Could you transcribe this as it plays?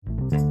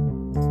Hello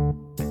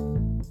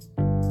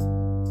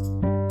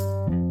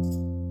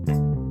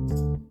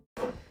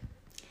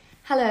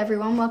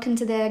everyone, welcome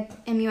to the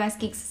MUS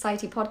Geek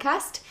Society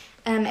podcast.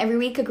 Every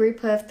week a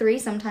group of 3,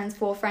 sometimes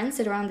 4 friends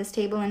sit around this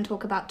table and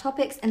talk about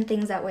topics and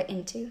things that we're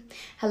into.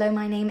 Hello,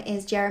 my name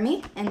is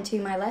Jeremy, and to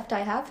my left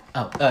I have...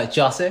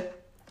 Jose.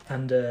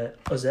 And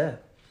Ozair.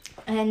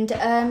 And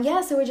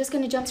so we're just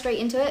going to jump straight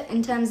into it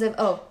in terms of...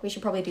 Oh, we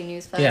should probably do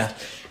news first. Yeah.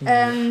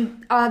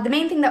 The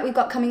main thing that we've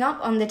got coming up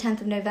on the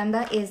 10th of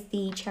November is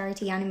the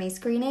charity anime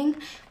screening.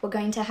 We're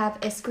going to have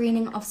a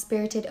screening of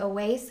Spirited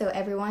Away, so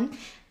everyone...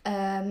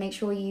 make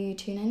sure you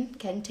tune in,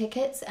 get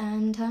tickets,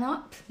 and turn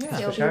up. Yeah,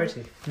 for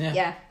charity.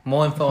 Yeah.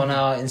 More info on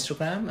our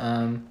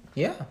Instagram.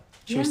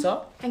 Should we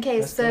start?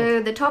 Okay,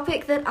 so the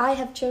topic that I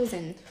have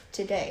chosen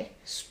today.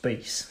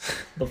 Space.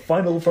 The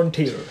final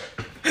frontier.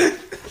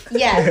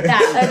 Yeah,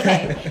 that.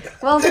 Okay.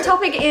 Well, the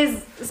topic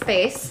is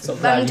space.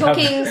 I'm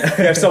talking. You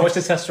have so much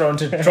testosterone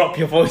to drop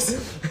your voice.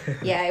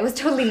 Yeah, it was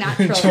totally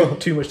natural.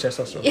 Too much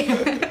testosterone.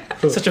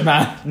 Yeah. Such a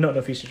man. Not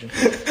enough estrogen.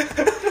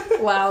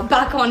 Wow,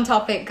 back on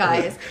topic,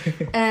 guys.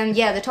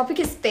 The topic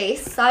is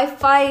space,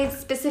 sci-fi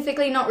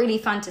specifically, not really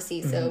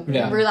fantasy. So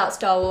rule out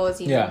Star Wars,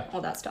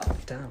 all that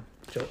stuff. Damn,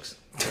 jokes.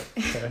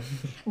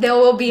 There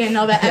will be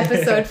another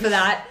episode for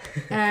that.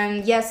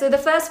 So the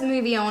first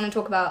movie I want to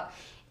talk about,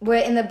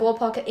 we're in the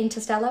ballpark of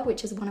Interstellar,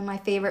 which is one of my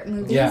favorite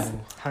movies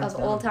of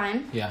all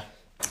time. Yeah.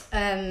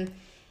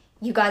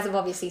 You guys have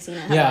obviously seen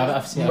it.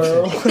 I've seen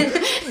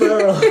it.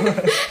 Merle.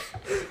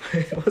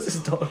 What's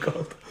his dog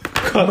called?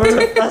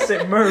 Murph. That's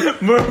it,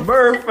 Murph.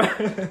 Murph.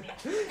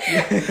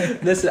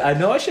 Listen, I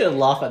know I shouldn't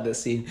laugh at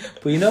this scene,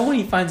 but you know when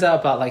he finds out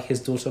about like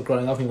his daughter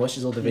growing up and he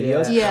watches all the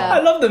videos? Yeah.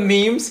 I love the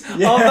memes of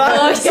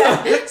that.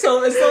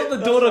 So it's not the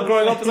daughter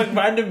growing up, it's like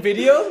random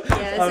videos.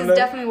 Yeah, this is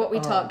definitely what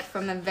we took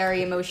from a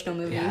very emotional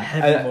movie. Yeah.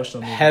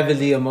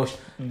 Heavily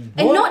emotional. And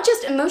not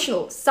just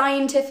emotional,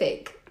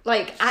 scientific.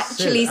 Like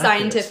actually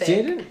scientific.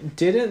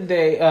 Didn't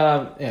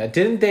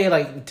they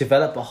like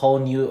develop a whole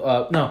new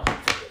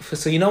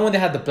so you know when they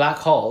had the black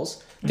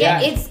holes?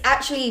 It's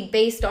actually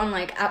based on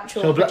like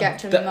actual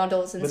projection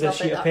models and stuff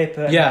like that. With a sheet of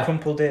paper and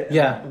crumpled it.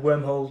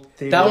 Wormhole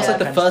theory. That was like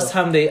the first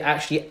time they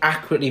actually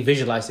accurately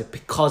visualized it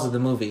because of the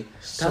movie.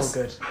 That's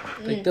so good.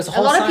 Like,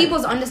 a lot of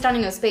people's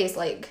understanding of space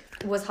like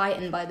was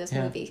heightened by this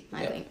movie,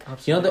 I think.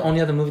 Absolutely. You know the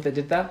only other movie that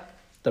did that?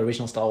 The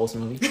original Star Wars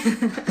movie.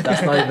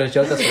 That's not even a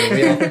joke. That's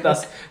real.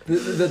 That's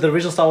the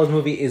original Star Wars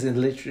movie is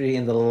literally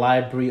in the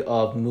library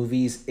of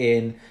movies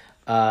in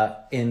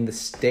the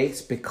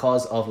States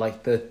because of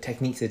like the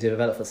techniques they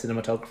developed for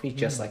cinematography,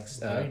 just like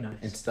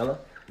nice. Interstellar.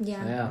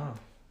 Yeah. Wow.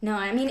 No,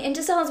 I mean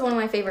Interstellar is one of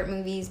my favorite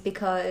movies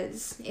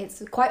because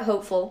it's quite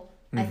hopeful.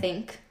 I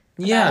think.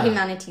 About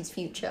humanity's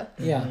future.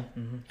 Yeah.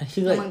 Mm-hmm.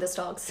 And among the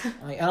stars.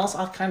 And also,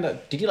 I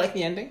did you like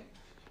the ending?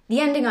 The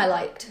ending I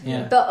liked.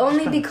 Yeah. But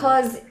only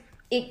because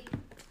it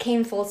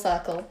came full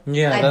circle.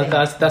 Yeah,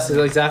 that's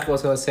exactly what I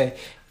was going to say.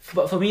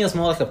 But for me, it's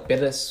more like a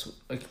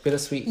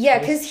bittersweet. Yeah,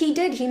 because he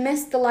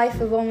missed the life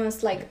of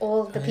almost like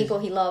all the people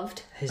he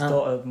loved. His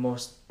daughter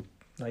most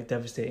like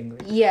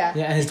devastatingly. Yeah.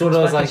 Yeah, and his daughter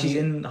was like she's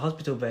in the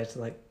hospital bed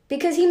like.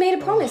 Because he made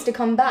a promise to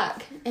come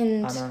back,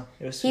 and I know.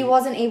 It was he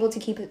wasn't able to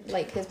keep it,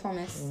 like his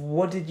promise.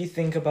 What did you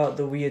think about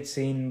the weird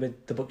scene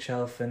with the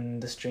bookshelf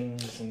and the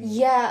strings? And...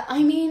 Yeah,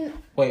 I mean...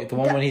 Wait, the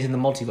one when he's in the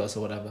multiverse or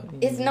whatever?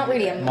 It's not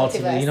really a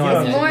multiverse. You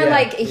know it's more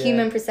like a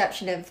human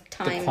perception of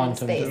time and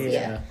space.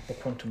 The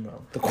quantum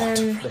realm.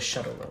 The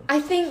shuttle realm.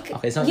 I think...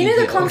 Okay, it's not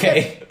the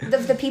concept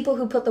of the people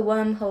who put the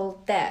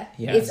wormhole there.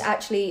 Yes. It's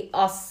actually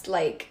us,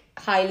 like...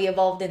 highly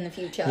evolved in the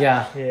future.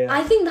 Yeah.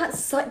 I think that's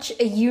such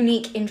a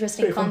unique,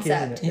 interesting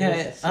concept. Funky,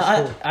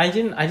 I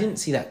didn't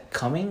see that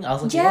coming. I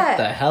was like, what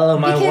the hell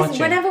am I watching? Because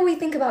whenever we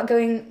think about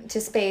going to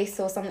space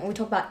or something, we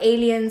talk about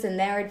aliens and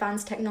their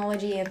advanced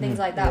technology and things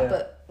like that.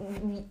 But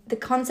the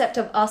concept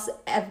of us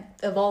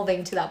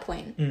evolving to that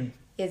point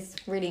is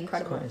really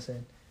incredible. It's quite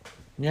insane.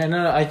 Yeah, no.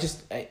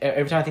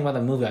 Every time I think about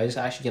the movie, I just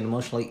actually get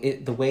emotional.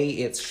 Like the way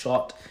it's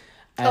shot.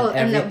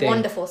 And the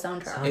wonderful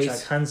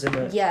soundtrack. Hans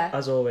Zimmer,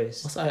 as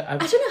always. Also, I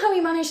don't know how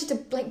he managed to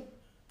like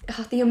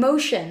the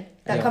emotion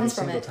that comes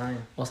from it.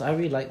 Time. Also, I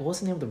really like what's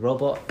the name of the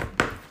robot?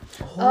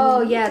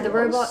 The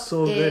robot.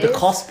 So is... The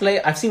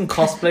cosplay. I've seen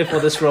cosplay for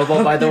this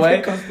robot, by the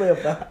way. Cosplay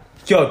of that.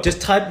 Yo, just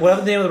type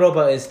whatever the name of the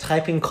robot is.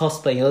 Type in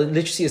cosplay. You'll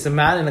literally see it's a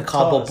man in a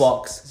cardboard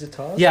box. Is it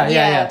Tars?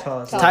 Yeah.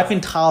 Tars. Type in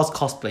Tars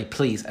cosplay,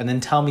 please, and then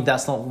tell me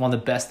that's not one of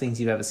the best things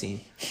you've ever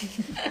seen.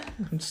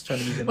 I'm just trying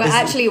to use it.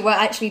 We're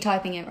actually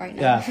typing it right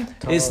now. Yeah,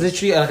 it's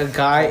literally like a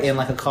guy in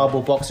like a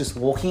cardboard box just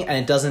walking, and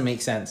it doesn't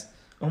make sense.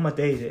 Oh my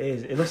days, it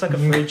is. It looks like a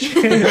fridge.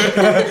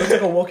 It looks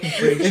like a walking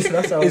fridge.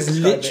 It's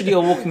literally a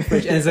walking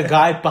fridge, and there's a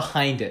guy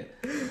behind it.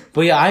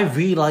 But yeah, I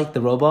really like the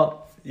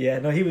robot. Yeah,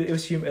 no, it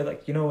was humor.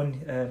 Like, you know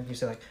when you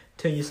say like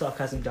turn your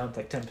sarcasm down to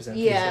like 10%.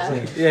 Yeah.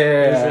 It was,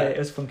 Yeah. it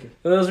was funky.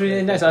 It was really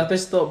Yeah, nice. I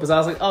just thought, because I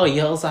was like, oh,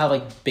 you also have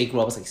like big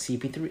robots like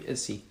CP3PO.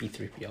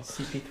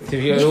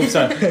 CP3. Oops,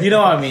 sorry. You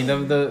know what I mean?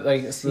 The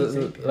like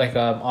C3PO. like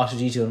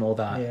R2D2 and all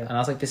that. Yeah. And I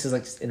was like, this is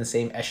like in the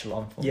same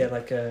echelon. For me. Yeah,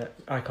 like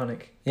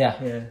iconic. Yeah.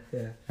 Yeah.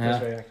 It Yeah. was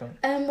very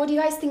iconic. What do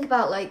you guys think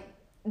about like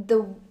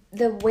the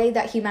way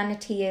that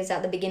humanity is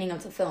at the beginning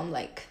of the film,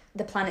 like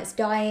the planet's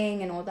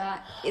dying and all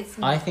that? It's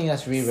I think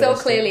that's really so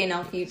realistic. clearly in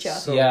our future.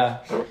 So- Yeah.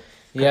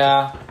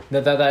 Yeah,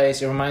 that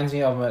is. It reminds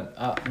me of we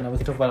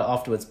can talk about it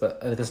afterwards.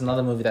 But there's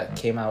another movie that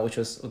came out which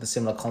was with a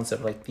similar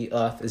concept. Like the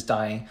Earth is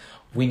dying,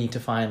 we need to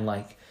find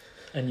like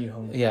A New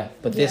Home. yeah.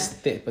 But Yeah.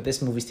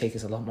 this movie's take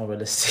is a lot more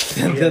realistic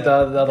than Yeah. the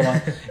other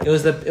one. It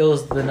was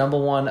the number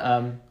one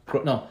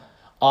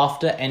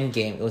after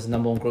Endgame. It was the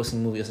number one grossing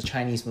movie. It was a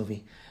Chinese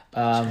movie.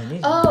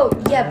 Chinese. Oh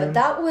yeah, but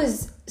that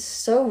was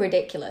so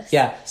ridiculous.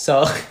 Yeah.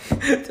 So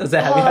does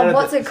that have you heard of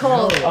what's it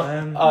called?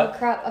 No, Oh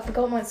crap, I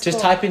forgot what it's just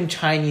called. type in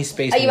Chinese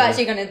space. Are you movie.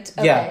 actually gonna?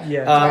 Okay. Yeah.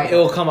 Yeah. Right. It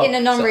will come up in a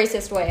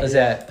non-racist way.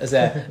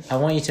 Azar, I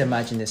want you to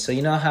imagine this. So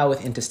you know how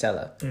with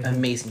Interstellar,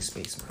 amazing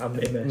space movie. I'm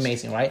immersed.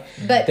 Amazing, right?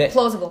 But They-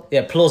 plausible.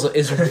 Yeah, plausible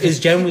is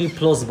generally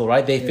plausible,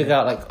 right? They figure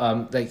out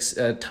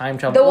time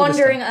travel. The all this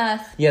stuff. Wandering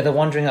Earth. Yeah, the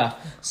Wandering Earth.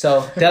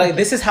 So they're like,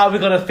 this is how we're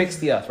gonna fix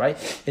the Earth, right?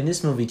 In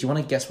this movie, do you want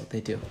to guess what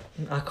they do?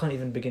 I can't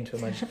even begin to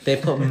imagine. They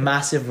put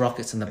massive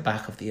rockets in the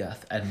back of the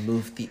Earth and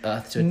move the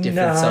Earth to a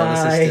different solar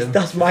system.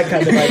 That's my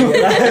kind of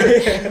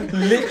idea.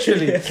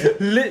 Literally,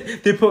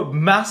 they put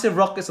massive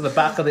rockets on the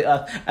back of the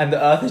Earth, and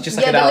the Earth is just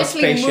like Yeah, an they're outer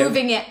literally spaceship.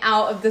 moving it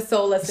out of the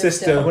solar system.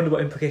 System. I wonder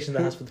what implication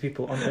that has for the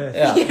people on Earth.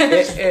 Yeah,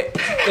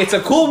 it's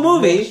a cool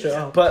movie, Straight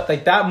up. but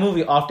like that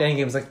movie after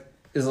Endgame was like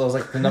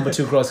the number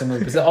 2 grossing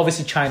movie. It's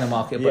obviously China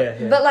market, but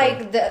Yeah. But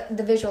like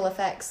the visual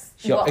effects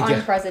Yeah, were yeah.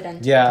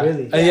 unprecedented. yeah,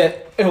 Really? yeah,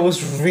 it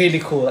was really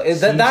cool. That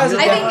is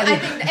I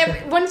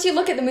think once you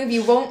look at the movie,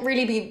 you won't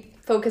really be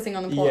focusing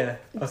on the plot. Yeah.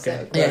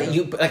 Okay. So- yeah,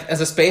 you like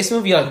as a space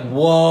movie, you're like,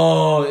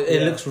 whoa, it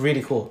Yeah. looks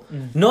really cool.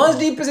 Not as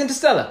deep as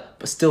Interstellar,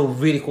 but still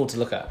really cool to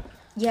look at. I'll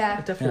Yeah.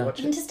 definitely Yeah. watch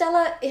it.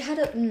 Interstellar, it had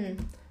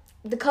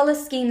the color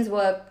schemes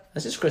were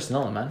That's just Chris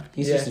Nolan, man.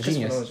 He's just a Christopher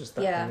genius. Nolan's just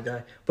that Yeah. kind of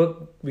guy. But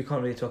we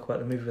can't really talk about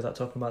the movie without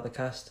talking about the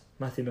cast.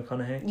 Matthew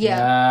McConaughey.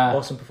 yeah.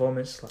 Awesome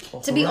performance.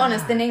 Like, To be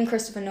honest, the name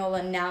Christopher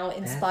Nolan now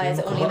inspires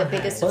Matthew only the McConaughey.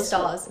 biggest of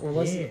stars.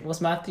 Was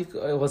Matthew?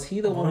 Was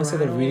he the one who said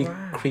a really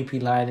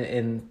creepy line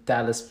in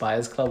Dallas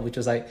Buyers Club, which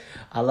was like,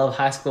 "I love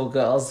high school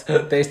girls.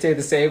 They stay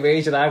the same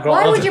age, and I grow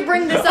Why older." would you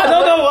bring this up? I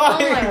don't know why.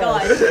 Oh my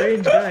god.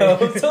 Strange guy.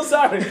 I'm so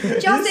sorry.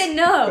 Just say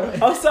no.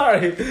 I'm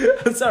sorry.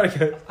 I'm sorry,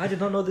 guys. I did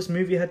not know this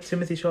movie had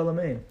Timothy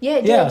Chalamet. Yeah,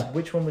 it Yeah. did.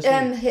 Which one was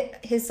he?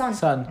 His son.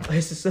 Son, Oh,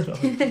 he's the son.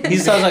 he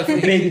sounds like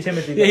Baby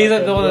Timothy. Yeah, he's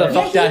like the one that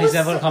Yeah, fuck that, he he's was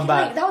never gonna come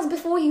back. like, that was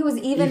before he was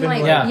even like,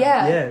 more-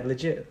 Yeah. Yeah,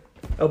 legit.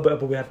 Oh,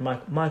 but we had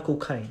Michael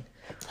Caine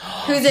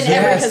who's in every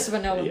Yes. Christopher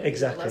Nolan. Yeah,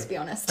 exactly. Let's be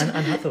honest. and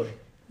Anne Hathaway.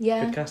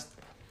 Yeah. Good cast.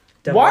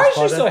 Why is she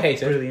Wears so Prada,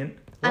 hated? Brilliant.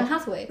 Anne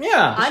Hathaway.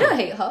 Yeah. I don't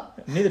hate her.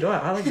 Neither do I.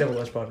 I like Devil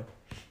Wears Prada.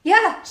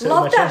 Yeah, Sit on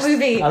love my that chest.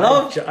 movie. I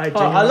love. I I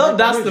genuinely love like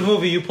that's that the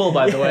movie you pull,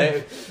 by the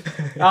way.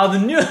 The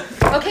new.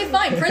 Okay,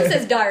 fine.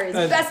 Princess Diaries,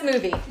 best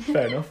movie.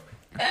 Fair enough.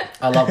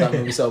 I love that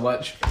movie so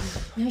much.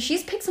 No,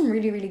 she's picked some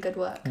really, really good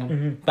work.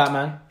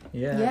 Batman.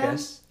 Yeah, Yeah. I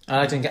guess.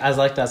 I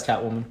liked as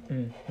Catwoman.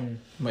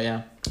 But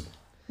yeah.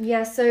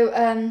 Yeah, so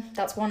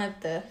that's one of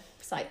the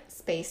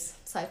space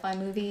sci-fi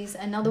movies.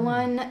 Another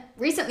one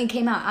recently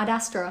came out, Ad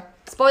Astra.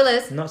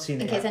 Spoilers, Not seen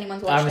in it case yet.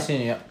 anyone's I watched haven't it.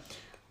 seen it yet.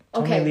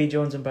 Tommy Okay. Lee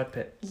Jones and Brad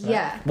Pitt. Right?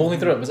 Yeah. Walk me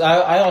through it. Because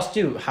I asked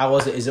you, how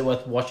was it? Is it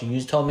worth watching? You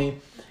told me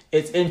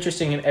it's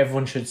interesting and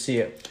everyone should see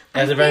it.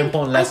 It's a very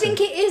important lesson. I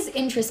think it is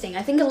interesting.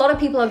 I think a lot of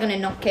people are going to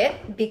knock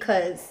it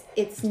because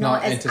it's not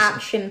not as interesting.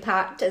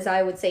 action-packed as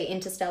I would say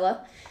Interstellar.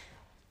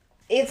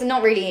 It's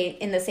not really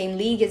in the same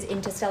league as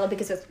Interstellar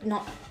because it's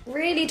not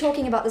really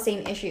talking about the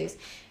same issues.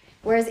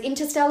 Whereas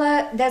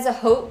Interstellar, there's a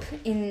hope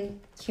in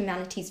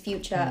humanity's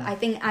future. I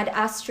think Ad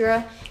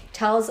Astra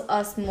tells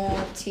us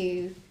more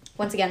to,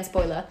 once again,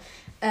 spoiler,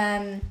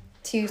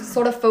 to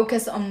sort of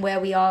focus on where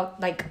we are,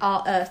 like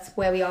our Earth,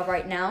 where we are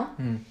right now.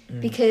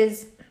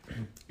 Because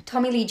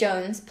Tommy Lee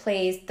Jones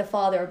plays the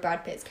father of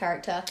Brad Pitt's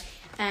character,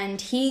 and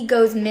he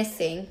goes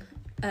missing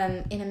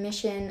in a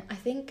mission, I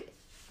think...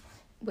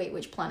 Wait,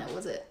 which planet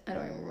was it? I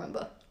don't even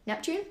remember.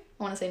 Neptune?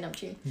 I want to say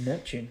Neptune.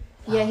 Neptune.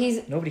 Yeah,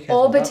 he's Nobody cares about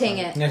orbiting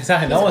that. it. Yeah,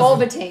 exactly. He's No one's-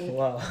 orbiting.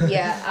 Wow.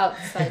 Yeah,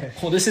 outside.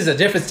 Well, this is a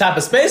different type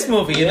of space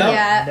movie, you know?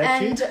 Yeah,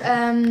 Neptune?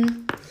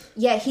 and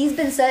yeah, he's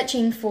been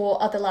searching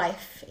for other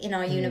life in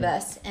our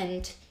universe,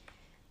 and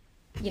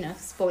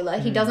spoiler,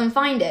 he doesn't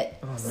find it.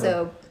 Oh, no.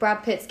 So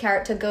Brad Pitt's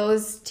character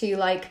goes to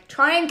like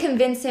try and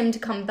convince him to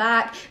come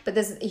back, but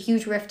there's a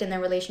huge rift in their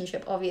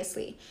relationship,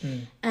 obviously.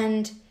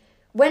 And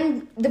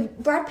when the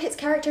Brad Pitt's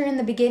character in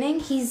the beginning,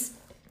 he's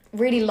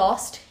really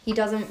lost. He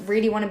doesn't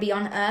really want to be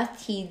on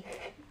Earth.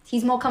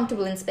 He's more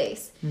comfortable in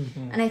space.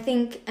 And I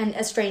think, and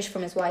estranged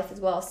from his wife as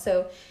well.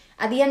 So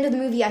at the end of the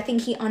movie, I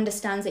think he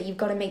understands that you've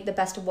got to make the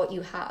best of what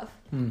you have.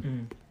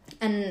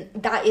 And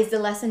that is the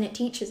lesson it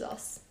teaches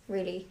us,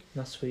 really.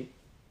 That's sweet.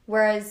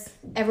 Whereas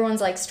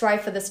everyone's like,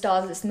 strive for the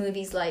stars. This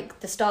movie's like,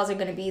 the stars are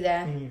going to be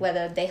there,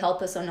 whether they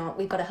help us or not.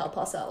 We've got to help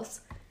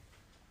ourselves.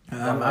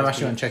 I'm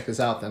actually going to check this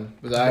out then.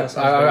 Because That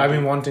sounds I've very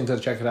been wanting to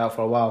check it out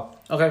for a while.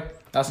 Okay,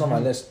 that's on my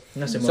list.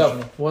 That's So,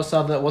 emotional.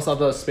 what's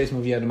other space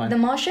movie you had in mind? The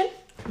Martian?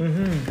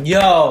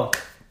 Yo!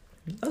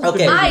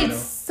 Okay. I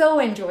so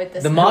enjoyed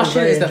this The movie. Martian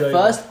very is the enjoyable.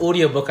 first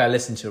audiobook I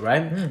listened to,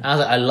 right? And I was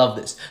like, I love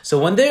this. So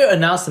when they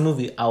announced the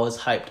movie, I was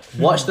hyped.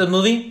 Watched the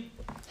movie?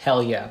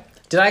 Hell yeah.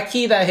 Did I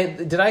care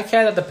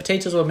that the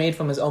potatoes were made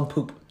from his own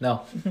poop?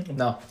 No.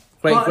 No.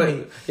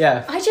 Great.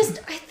 Yeah. I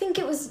think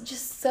it was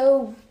just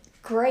so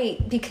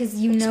great because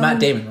It's Matt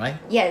Damon, right?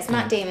 Yeah, it's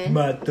Matt Damon.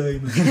 Matt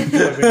Damon.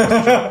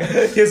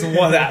 Here's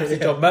one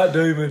episode of Matt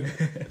Damon.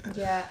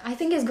 Yeah, I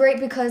think it's great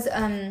because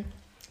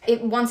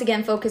it once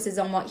again focuses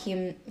on what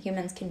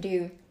humans can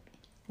do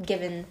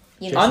given,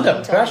 you know, Under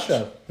being touched.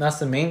 pressure. That's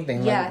the main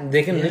thing. Yeah. Like,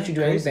 they can literally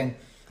do anything.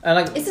 And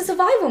like, It's a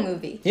survival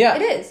movie. yeah,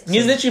 It is.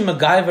 He's literally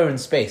MacGyver in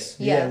space.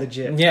 Yeah.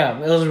 Legit. Yeah,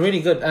 it was really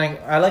good. And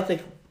I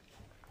like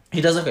he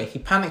does okay. He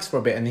panics for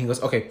a bit and then he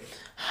goes, okay,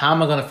 how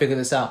am I gonna figure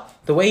this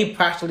out? The way he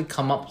practically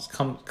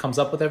comes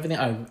up with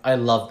everything, I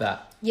love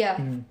that. Yeah.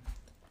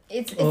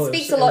 It Oh,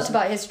 speaks it a lot was-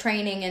 about his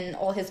training and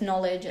all his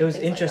knowledge. And It was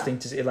things like interesting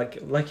to see,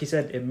 like you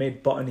said, it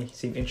made botany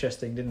seem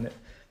interesting, didn't it?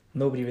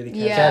 Nobody really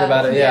cared. Yeah. Cared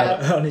about it,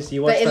 yeah. Honestly,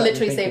 you But watch it that,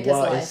 literally you think, saved his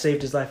wow, life. It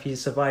saved his life. He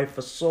survived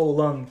for so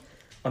long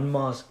on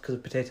Mars because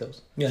of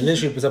potatoes. Yeah,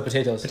 literally puts up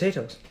potatoes.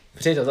 Potatoes.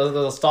 Potatoes. That's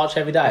a starch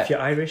heavy If diet. you're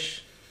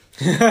Irish,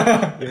 you're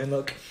in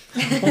luck.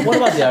 What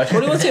about the Irish? What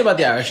do you want to say about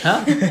the Irish,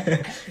 huh?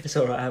 It's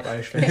alright, I have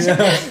Irish friends.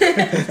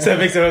 So it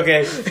makes it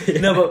okay.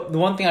 No, but the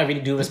one thing I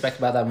really do respect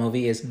about that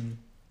movie is,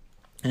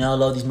 you know, a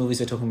lot of these movies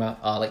we're talking about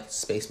are like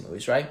space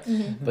movies, right?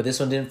 But this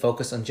one didn't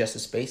focus on just the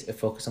space. It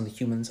focused on the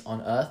humans on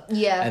Earth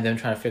Yeah. and them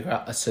trying to figure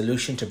out a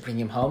solution to bring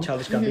him home.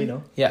 Childish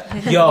Gambino. Yeah.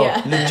 Yo,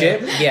 Yeah.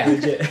 legit. Yeah.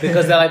 Legit.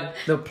 Because they're like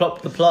the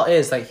plot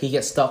is like he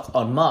gets stuck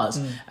on Mars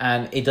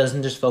and it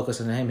doesn't just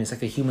focus on him, it's like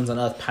the humans on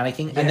Earth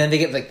panicking and then they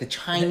get like the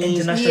Chinese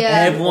International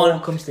Yeah. everyone all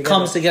comes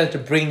together to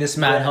bring this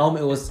man Yeah. home.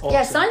 It was Awesome.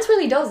 Yeah, science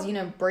really does, you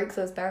know, break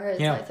those barriers,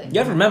 yeah. I think. You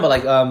have to remember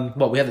like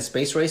we had the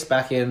space race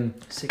back in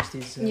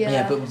 60s.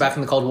 Yeah. but back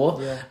in the Cold War.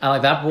 Yeah. And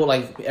like that brought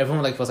like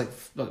everyone like was like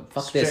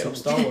fuck Straight this. up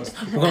Star Wars.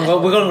 We're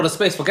gonna go to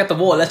space, forget the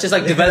war, let's just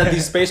like develop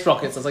these space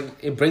rockets. It's like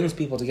it brings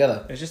people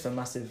together. It's just a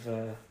massive,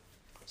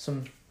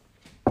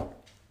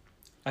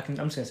 I'm just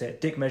gonna say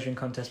it, dick measuring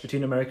contest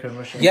between America and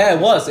Russia. Yeah, it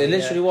was. It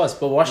literally was.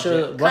 But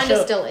Russia Kind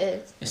of still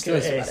is. it still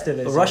is. It still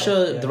is. But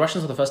Russia, yeah. the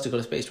Russians were the first to go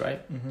to space,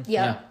 right?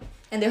 Yeah.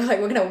 And they were like,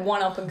 we're going to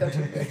one up and go to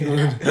the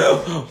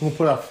moon. We'll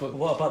put our foot.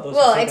 What about those?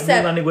 Well, who said the moon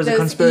except landing was a those-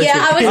 conspiracy.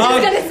 Yeah, I was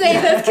just going to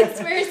say those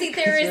conspiracy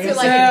theorists who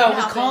like it Yeah, didn't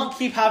we happen. can't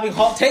keep having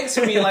hot takes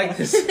from you like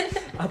this.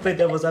 I played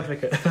devil's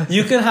advocate.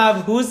 You can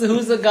have who's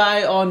the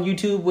guy on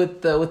YouTube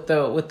with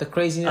the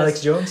craziness?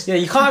 Alex Jones. Yeah,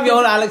 you can't have your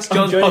own Alex I'm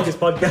Jones joining his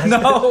podcast.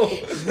 No.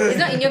 It's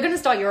not, and you're going to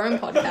start your own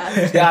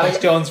podcast. Yeah, Alex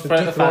Jones,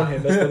 friend of the Dethrone fan.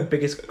 him. That's the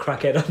biggest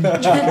crackhead on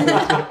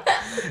YouTube.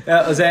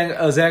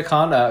 Ozair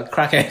Khan,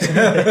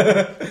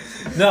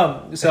 crackhead.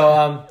 No, so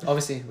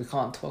obviously we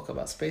can't talk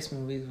about space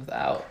movies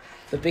without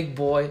the big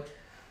boy,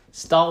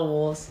 Star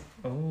Wars.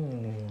 Oh.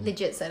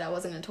 Legit said I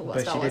wasn't going to talk about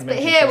But Star she Wars, did but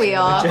mention here we Space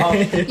are.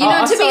 Movie. You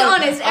know, to be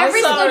honest, I'm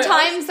every sorry. single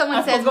time someone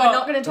I says forgot. we're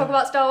not going to talk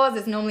about Star Wars,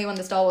 it's normally when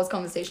the Star Wars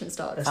conversation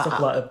starts. Let's talk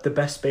about the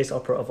best space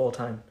opera of all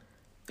time.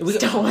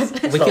 Star Wars.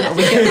 We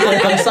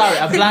can, I'm sorry,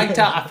 I blanked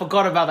out. I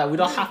forgot about that. We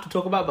don't have to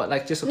talk about, it, but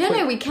like just a No, quick.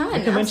 no, we can.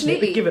 You can mention it.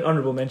 Absolutely. We give it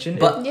honorable mention.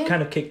 But- It Yeah.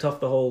 kind of kicked off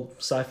the whole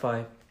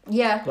sci-fi.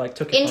 Yeah. Like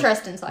took it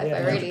Interest in sci-fi,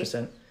 yeah, really.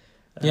 100%.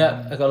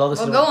 Yeah, I got a lot of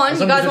Well, stuff. go on. As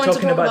You long as guys we're want to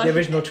talking talk about about the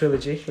original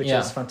trilogy, which Yeah.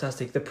 is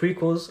fantastic. The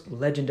prequels,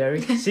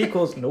 legendary.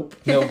 Sequels, nope.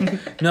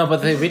 No,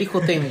 but the really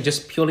cool thing,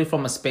 just purely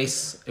from a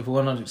space, if we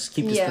want to just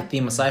keep this Yeah. the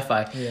theme of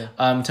sci-fi,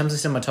 Yeah. in terms of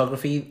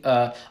cinematography,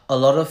 a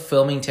lot of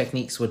filming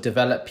techniques were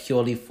developed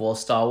purely for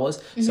Star Wars.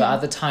 So at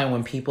the time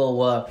when people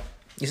were,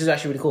 this is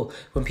actually really cool,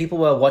 when people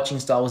were watching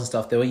Star Wars and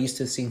stuff, they were used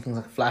to seeing things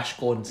like Flash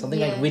Gordon, something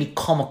like Yeah. really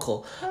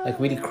comical, like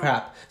really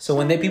crap. So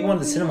when people went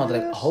to the cinema,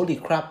 they're like, holy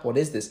crap, what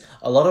is this?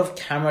 A lot of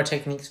camera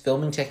techniques,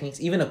 filming techniques,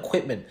 even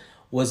equipment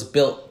was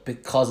built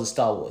because of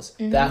Star Wars.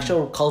 The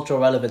actual cultural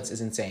relevance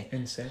is insane.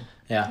 Insane.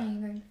 Yeah.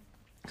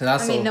 So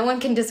that's I mean, all. no one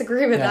can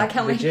disagree with Yeah, that,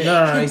 can we? legit.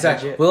 No,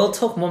 exactly. Legit. We'll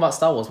talk more about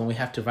Star Wars when we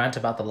have to rant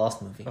about the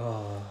last movie.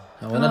 Oh.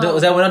 No, we're not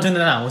doing it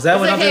now. It's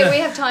okay, we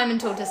have time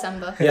until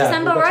December. Yeah,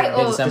 December, we've got right? time.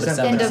 Or Yeah,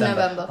 December, end of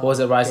December. November? Or was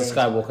it Rise of Days.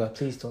 Skywalker?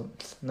 Please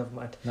don't. Never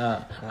mind.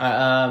 No.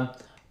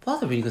 What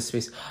other really good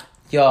space?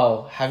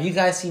 Yo, have you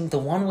guys seen the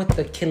one with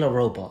the killer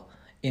robot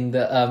in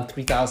the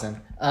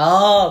 3000?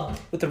 Oh,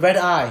 with the red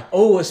eye.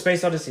 Oh,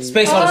 Space Odyssey.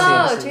 Space Oh,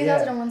 Odyssey.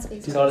 2001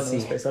 Space Space Odyssey.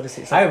 Odyssey. Space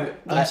Odyssey. I-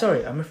 I'm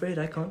sorry. I'm afraid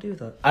I can't do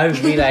that. I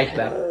really like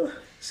that.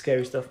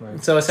 Scary stuff,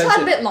 man. So It's a tad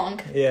essentially, bit long.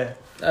 Yeah.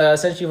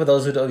 essentially, for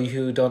those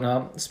who don't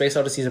know, Space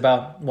Odyssey is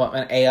about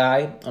an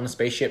AI on a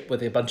spaceship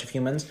with a bunch of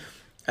humans,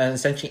 and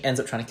essentially ends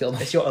up trying to kill them.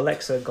 It's your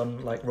Alexa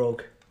gone like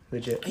rogue.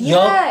 Legit.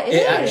 Yeah, it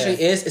is.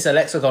 actually is. It's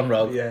Alexa gone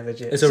rogue. Yeah,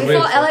 legit. It's a She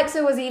real. thought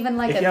Alexa was even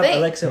like if a you have thing.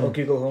 Alexa or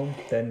Google Home,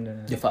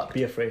 then You're fucked.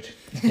 be afraid.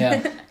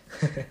 Yeah.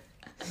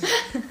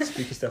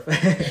 Spooky stuff.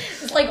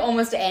 It's like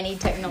almost any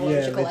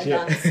technological legit.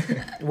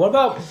 advance. What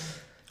about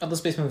other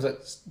space movies? Like,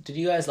 did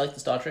you guys like the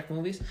Star Trek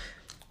movies?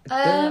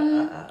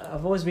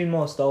 I've always been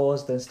more Star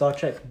Wars than Star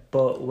Trek,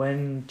 but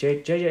when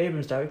J.J.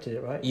 Abrams directed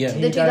it, right? Yeah.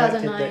 He The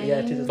directed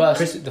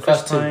 2009. The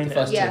first two.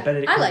 Yeah,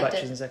 Benedict I liked Cumberbatch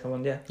it. is the second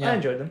one. Yeah, Yeah. I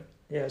enjoyed them.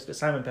 Yeah, it's good.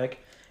 Simon Pegg.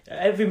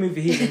 Every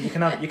movie he's in, you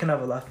can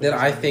have a laugh. Then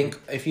I think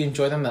if you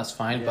enjoy them, that's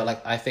fine. Yeah. But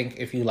like, I think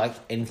if you like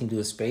anything to do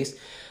with space,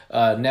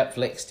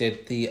 Netflix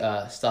did the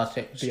Star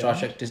Trek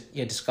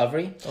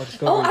Discovery.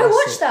 Oh, I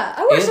watched that.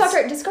 I watched Star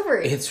Trek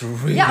Discovery. It's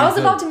really Yeah, I was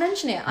good. about to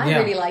mention it. I Yeah.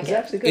 really like Is it. it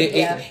actually good?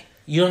 Yeah.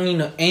 You don't need to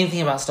know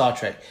anything about Star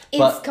Trek, It's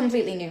but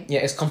completely new. yeah,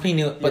 it's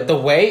completely new. But Yeah. the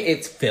way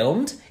it's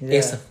filmed Yeah.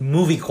 is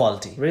movie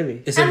quality.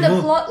 Really. It's And a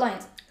the plot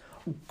lines.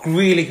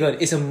 really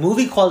good. It's a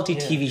movie quality Yeah.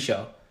 TV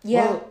show.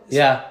 Yeah. Well,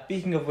 Yeah.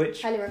 Speaking of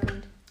which, Highly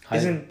recommend.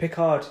 isn't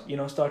Picard,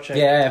 Star Trek?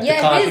 Yeah, Yeah,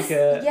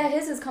 Picard.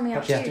 his is coming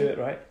out Patrick too. Stewart,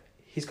 right?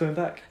 He's coming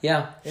back.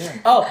 Yeah. Yeah.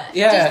 Oh,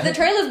 yeah. Just the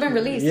trailer's been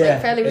released Yeah,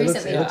 like fairly it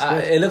looks- recently. it looks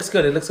good. It looks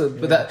good. It looks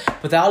good.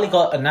 But that only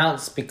got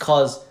announced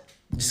because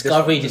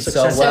Discovery The did so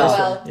success well. So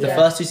well, The yeah.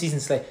 first two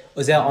seasons, like,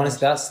 was that honest?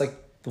 That's like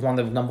one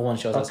of the number one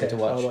shows I was Okay, going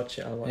to watch. I'll watch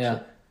it. I'll watch Yeah.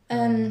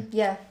 it.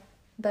 Yeah,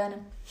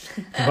 Burnham.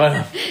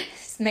 But,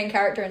 He's the main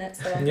character in it,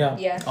 so yeah.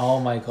 yeah.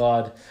 Oh my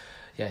god.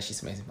 Yeah,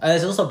 she's amazing.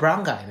 There's also a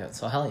brown guy in it,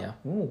 so hell yeah.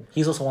 Ooh.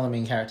 He's also one of the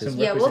main characters. Some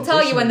Yeah, we'll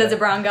tell you when there's a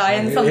brown guy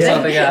in something.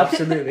 Something, yeah.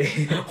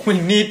 Absolutely. We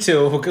need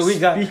to. We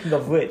got. Speaking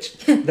of which,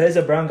 there's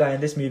a brown guy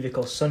in this movie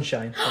called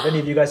Sunshine. Have any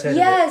of you guys heard of it?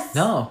 Yes.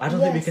 No. I don't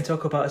think we Yes. can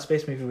talk about a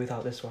space movie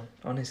without this one,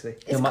 honestly.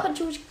 It's You're my- called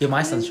George. You're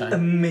my sunshine.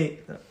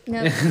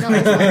 No, not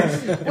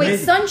this one. Wait,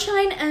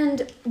 Sunshine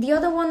and the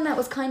other one that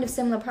was kind of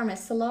similar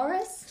premise,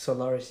 Solaris.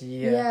 Solaris,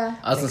 yeah.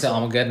 I was gonna say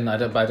Armageddon. I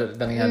don't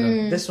think I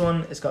don't. This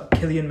one, it's got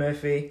Cillian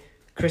Murphy,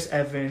 Chris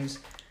Evans,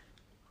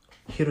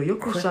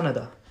 Hiroyuki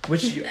Sanada.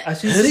 Which,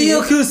 as you see,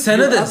 Hiroyuki you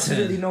Sanada.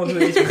 absolutely know who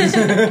it is.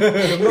 You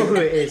know who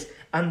it is.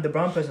 And the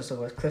brown person so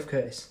far is Cliff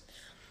Curtis.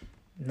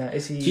 Now,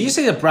 is he... Did you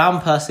say the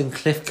brown person,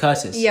 Cliff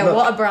Curtis? Yeah, Look.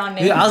 what a brown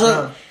name. Yeah, I was like,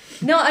 brown?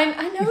 No,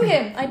 I know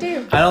him. I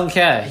do. I don't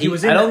care. He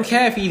was in I don't it.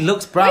 care if he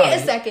looks brown. Wait a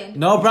second.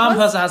 No brown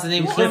What? person has the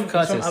name What? Cliff He's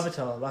from Curtis.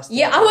 Avatar last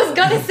Yeah, year. I was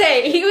gonna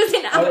say he was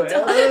in Oh,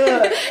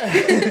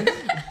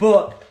 Avatar.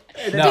 but...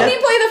 No. Did he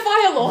play the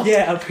Fire Lord?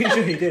 Yeah, I'm pretty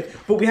sure he did.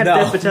 But we had No.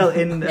 Dev Patel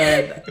in the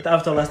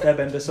Avatar Last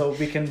Airbender, so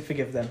we can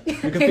forgive them. We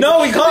can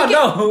No, we can't.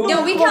 No.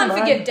 No, we Come can't on,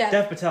 forgive man. Dev.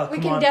 Dev Patel, We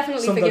come can on.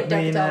 definitely Slumdog forgive Dev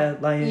Millionaire,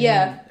 Patel. Lion.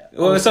 Yeah.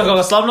 Well, so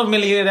got Slumdog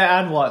Millionaire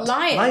and what?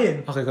 Lion.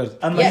 Lion. Okay, good.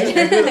 And Yeah,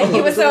 Lion.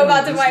 you were so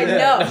about to write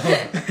Yeah.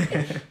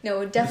 no.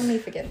 No, definitely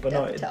forgive But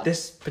Dev no, Patel.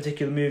 this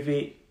particular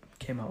movie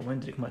came out, when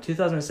did it come out?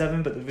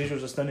 2007, but the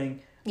visuals are stunning.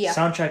 Yeah.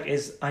 Soundtrack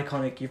is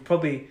iconic. You've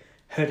probably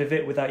heard of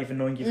it without even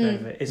knowing you've heard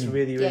of it. It's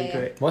really, really Yeah.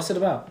 great. What's it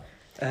about?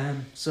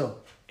 So,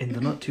 in the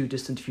not too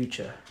distant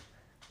future,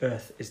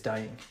 Earth is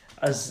dying,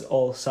 as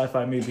all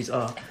sci-fi movies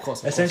are. Of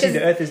course. Essentially,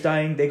 the Earth is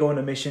dying. They go on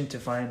a mission to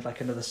find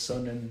like another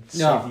sun and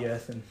save Yeah. the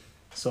Earth and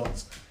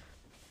sorts.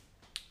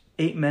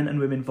 8 men and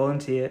women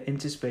volunteer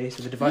into space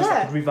with a device Yeah.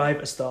 that could revive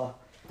a star.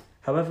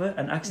 However,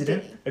 an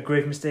accident, Did- a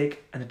grave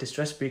mistake, and a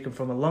distress beacon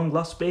from a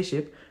long-lost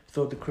spaceship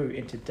throw the crew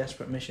into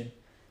desperate mission.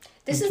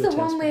 This is into the a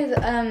one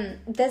tailspin.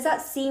 with there's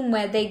that scene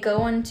where they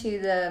go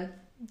onto the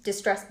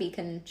distress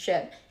beacon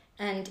ship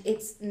and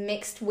it's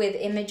mixed with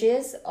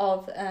images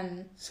of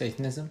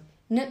Satanism.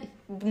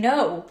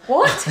 no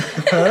what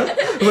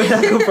Where'd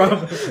that come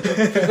from?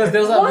 Because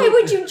there was why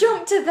would you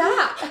jump to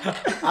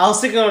that? I'll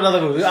stick on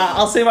another movie.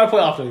 I'll say my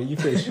point after you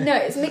finish. No,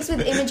 it's mixed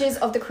with images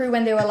of the crew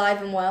when they were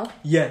alive and well.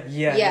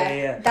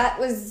 Yeah. That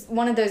was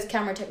one of those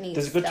camera techniques.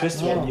 There's a good that- twist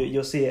to yeah. it.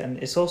 You'll see it, and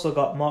it's also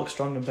got Mark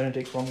Strong and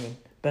Benedict Wong.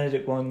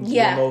 Benedict Wong,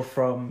 Yeah. you know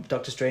from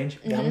Doctor Strange.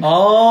 Mhm.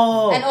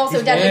 Oh. And also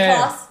he's- Deadly yeah.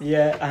 Class.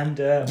 Yeah, and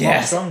Mark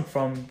Yes. Strong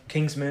from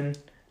Kingsman.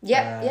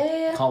 Yeah,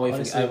 yeah. Can't wait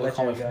Honestly, for legendary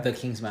can't wait guy. for The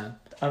Kingsman.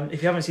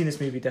 If you haven't seen this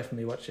movie,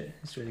 definitely watch it.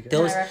 It's really good.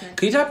 There was. I recommend.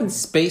 Could you type in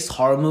space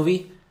horror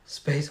movie?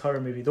 Space horror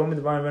movie, the one with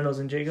Ryan Reynolds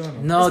and Jake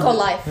Gyllenhaal. No. It's called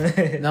Life.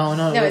 No.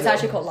 No, it's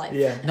actually called Life.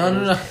 Yeah. No.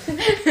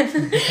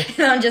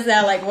 And I'm just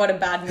there like, what a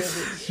bad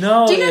movie.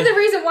 No. Do you know the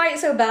reason why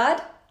it's so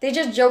bad? They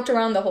just joked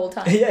around the whole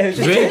time. Yeah, it was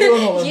just Really? Jake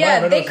Gyllenhaal and Yeah,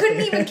 Ryan they Reynolds.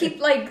 couldn't even keep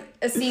like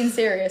a scene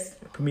serious.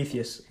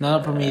 Prometheus. No,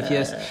 not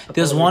Prometheus.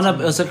 There's one. It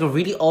was like a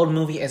really old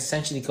movie.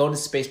 Essentially, go into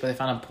space, but they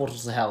found a portal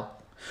to hell.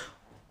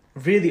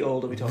 Really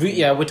old, are we talking?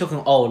 Yeah, we're talking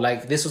old.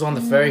 Like this was one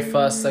of the very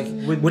first. Like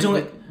With, we're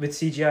talking. with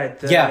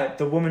CGI. Yeah.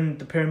 The woman,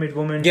 the pyramid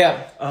woman.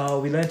 Yeah,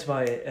 We learnt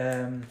about it.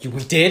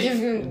 we did.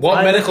 You- What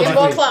I- medical In degree?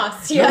 what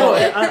class? Yeah. No,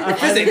 I learnt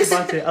Physics.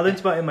 about it. I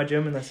learnt about it in my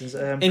German lessons.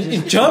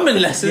 In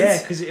German lessons.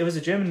 Yeah, because it was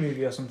a German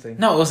movie or something.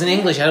 No, it was in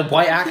English. It had a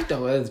white actor.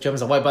 Well, the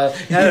Germans are white, but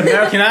it had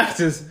American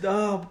actors.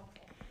 Oh,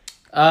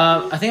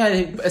 I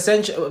think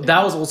essentially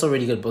that was also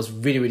really good, but it was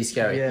really really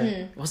scary. yeah.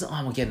 It wasn't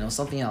Armageddon. It was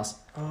something else.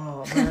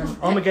 Oh man,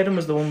 Armageddon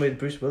was the one with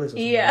Bruce Willis. Or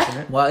something, Yeah. wasn't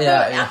it? Well,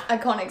 yeah.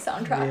 Iconic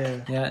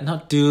soundtrack. Yeah.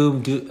 Not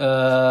Doom.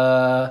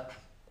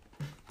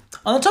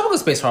 On the topic of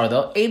space horror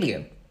though,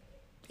 Alien.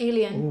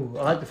 Alien. Ooh,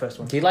 I like the first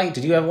one.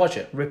 Did you ever watch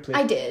it? Ripley.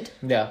 I did,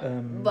 Yeah.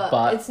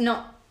 but it's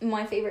not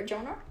my favorite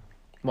genre.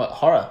 What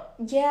horror?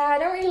 Yeah, I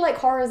don't really like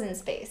horrors in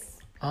space.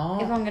 Oh.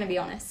 If I'm gonna be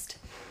honest.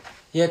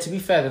 Yeah, to be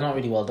fair, they're not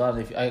really well done.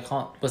 If I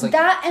can't, because like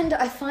That and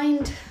I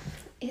find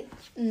it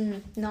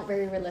not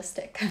very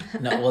realistic.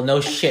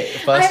 no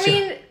shit. I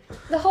mean,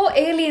 the whole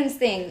aliens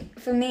thing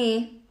for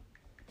me,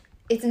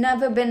 it's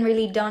never been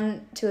really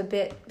done to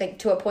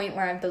a point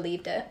where I've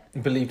believed it.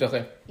 Believed,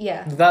 okay.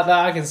 Yeah. That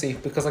I can see,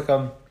 because like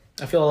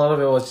I feel a lot of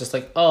it was just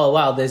like, oh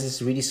wow, there's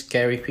this really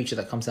scary creature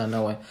that comes out of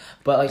nowhere.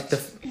 But like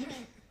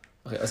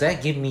okay,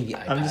 Ozay, give me the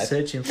iPad. I'm just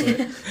searching for it.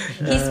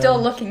 He's still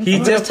looking. He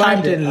for just it.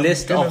 typed in I'm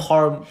list of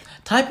horror.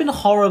 Type in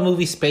horror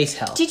movie space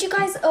hell. Did you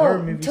guys? Horror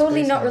Oh, movie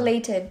totally space not hell.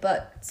 related,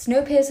 but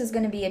Snowpiercer is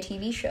going to be a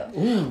TV show.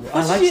 Ooh, I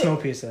What like did you-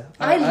 Snowpiercer.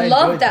 I enjoyed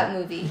love that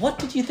movie. What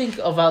did you think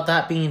about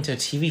that being into a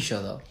TV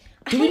show though?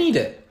 Do we need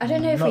it? I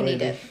don't know if Not we need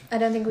really. it. I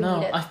don't think we No,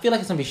 need it. I feel like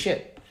it's gonna be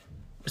shit.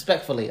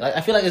 Respectfully, like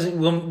I feel like this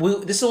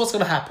is what's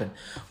gonna happen.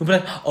 We'll be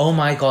like, oh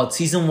my god,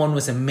 season 1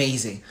 was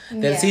amazing.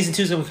 Then Yeah. season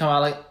 2 is gonna come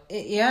out like,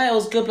 yeah, it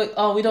was good. But like,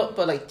 oh, we don't.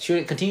 But like, should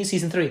it continue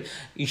season 3?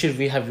 You should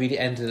have really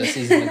ended a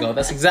season ago.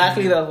 That's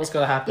exactly what's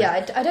gonna happen. Yeah,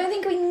 I don't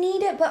think we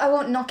need it, but I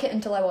won't knock it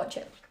until I watch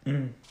it.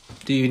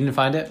 Do you didn't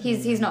find it?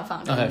 He's not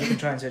found it. Okay. You can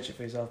try and search it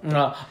for yourself.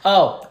 No.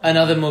 Oh,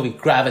 another movie,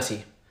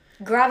 Gravity.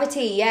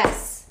 Gravity,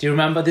 yes. Do you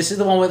remember? This is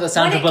the one with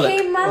Sandra When it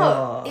Bullock. came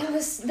out, Oh.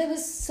 there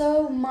was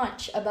so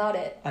much about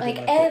it. I Like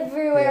didn't like it.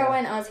 everywhere Yeah. I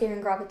went, I was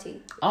hearing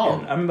Gravity. Oh,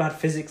 I remember I had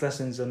physics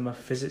lessons and my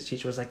physics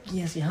teacher was like,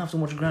 yes, you have to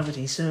watch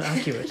Gravity, it's so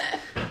accurate.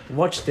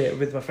 Watched it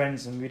with my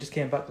friends and we just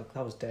came back like,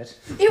 that was dead.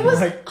 It was.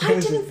 Like, I it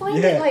was- didn't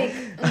find yeah. it like.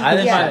 I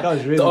didn't yeah. find it. That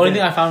was really the only good.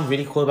 thing I found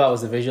really cool about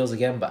was the visuals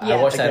again. But I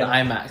Yeah. watched that in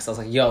Again. IMAX. I was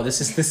like, yo,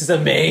 this is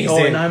amazing.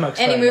 Oh, in IMAX.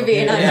 Any right, movie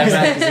in okay. Yeah, IMAX.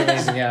 IMAX is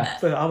amazing. Yeah.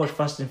 But I watched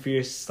Fast and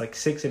Furious like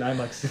 6 in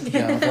IMAX.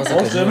 Yeah, those are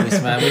good Awesome.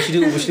 movies, man. We should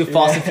do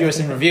Fast and Furious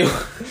in review.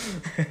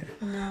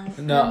 No.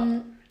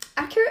 No.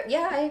 Accurate.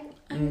 Yeah, I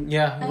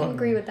Yeah.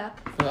 agree with that.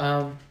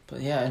 But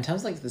yeah, in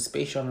terms of like the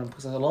space genre,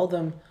 because like, a lot of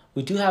them,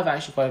 we do have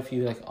actually quite a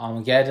few like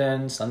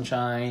Armageddon,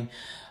 Sunshine,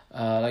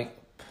 like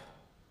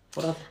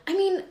what else? I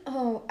mean,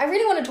 I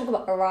really want to talk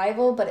about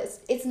Arrival, but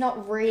it's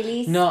not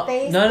really No,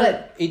 space. no,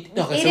 but It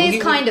it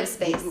is kind of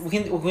space. We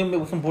can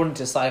board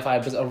into sci-fi,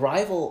 but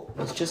Arrival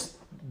was just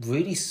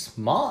really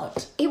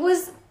smart. It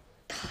was.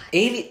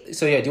 Alien.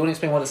 So yeah, do you want to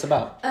explain what it's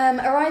about?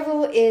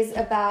 Arrival is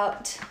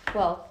about,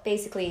 well,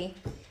 basically,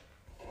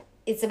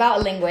 it's about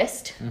a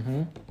linguist,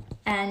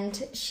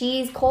 and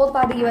she's called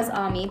by the U.S.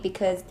 Army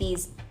because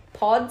these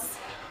pods,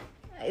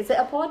 is it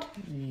a pod?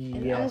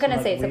 Yeah, I'm gonna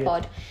something say it's weird. a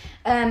pod.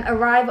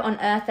 Arrive on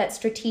Earth at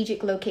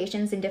strategic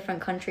locations in different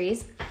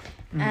countries,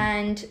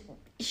 and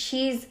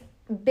she's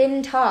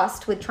been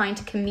tasked with trying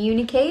to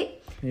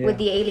communicate with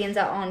the aliens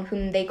out on,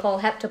 whom they call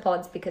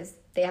heptapods because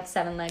they have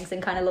 7 legs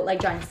and kind of look like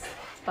giant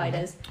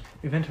spiders.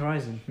 Event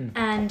Horizon.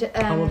 And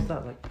How old was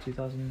that? Like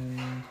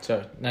 2000? Sorry,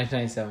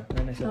 1997.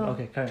 Oh,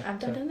 Okay, carry on. I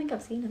Sorry. don't think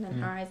I've seen Event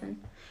Horizon.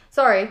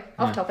 Sorry,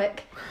 off Yeah.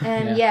 topic.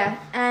 Yeah. Yeah,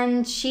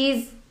 and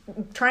she's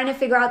trying to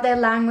figure out their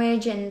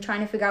language and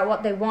trying to figure out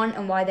what they want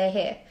and why they're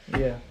here.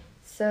 Yeah.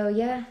 So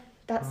yeah,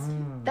 that's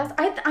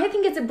I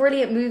think it's a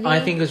brilliant movie. I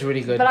think it was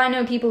really good. but I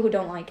know people who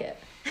don't like it.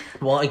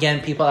 Well,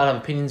 again, people have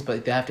opinions,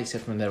 but they have to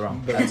accept when they're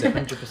wrong. That's it.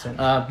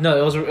 100%. No,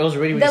 it was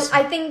really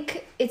I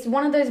think it's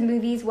one of those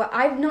movies where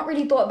I've not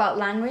really thought about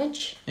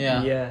language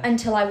yeah. Yeah.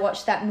 until I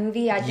watched that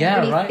movie. I didn't Yeah,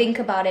 really right. think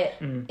about it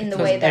in the Because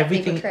way that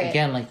everything they portray it.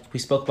 again, like we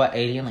spoke about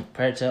Alien, like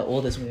Predator,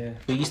 all this. Yeah.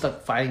 We used to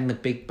like fighting the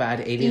big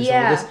bad aliens,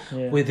 Yeah. all this.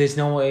 Yeah. Where there's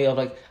no way of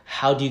like,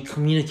 how do you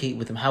communicate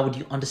with them? How would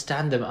you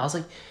understand them? I was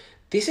like,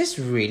 this is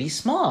really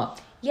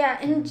smart. Yeah,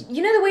 and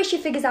you know the way she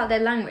figures out their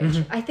language?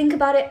 Mm-hmm. I think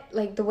about it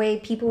like the way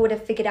people would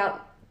have figured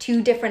out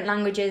 2 different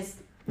languages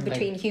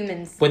between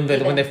humans. When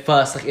they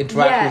first like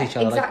interact Yeah, with each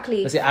other, exactly.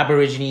 Like, let's say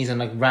Aborigines and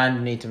like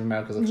random Native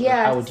Americans. Like,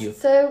 Yeah, how would you?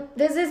 so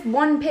there's this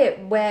one bit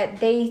where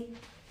they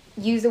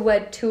use the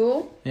word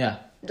tool. Yeah,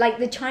 Like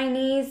the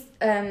Chinese,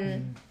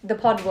 the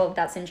pod world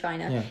that's in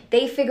China, Yeah.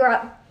 they figure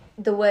out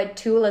the word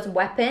tool as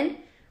weapon,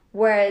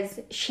 whereas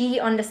she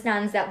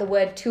understands that the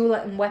word tool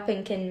and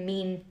weapon can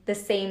mean the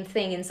same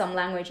thing in some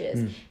languages.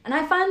 And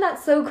I find that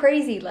so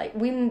crazy. Like,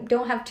 we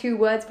don't have 2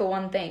 words for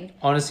one thing.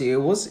 honestly, it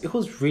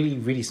was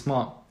really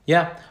smart.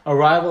 Yeah,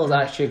 Arrival is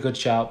actually a good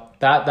shout.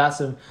 That's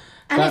a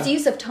And that- its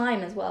use of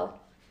time as well.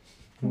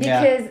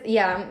 Yeah.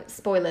 Because,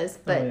 spoilers,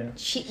 but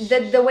yeah.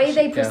 the way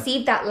they Yeah.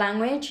 perceive that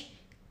language,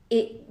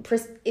 it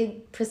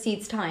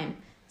precedes time.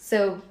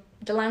 So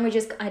the language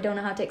is, I don't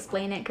know how to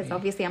explain it because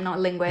obviously I'm not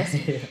a linguist,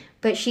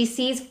 but she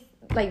sees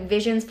like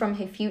visions from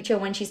her future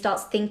when she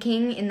starts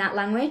thinking in that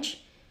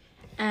language.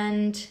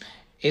 And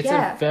It's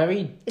yeah. a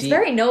very deep. it's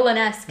very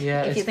Nolan-esque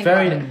Yeah, if it's you think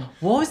very. about it.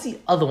 What was the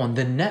other one?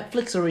 The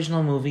Netflix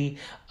original movie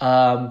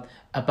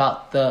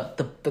about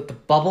the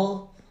bubble.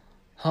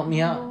 Help me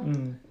out.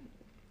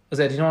 Was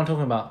that? Do you know what I'm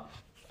talking about?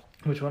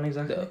 Which one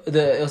exactly?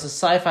 It was a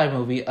sci-fi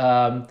movie.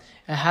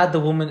 It had the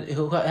woman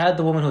who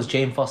was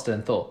Jane Foster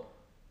in Thor.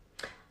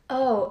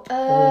 Oh,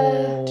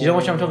 Do you know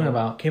what I'm talking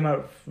about? Came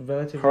out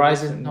relatively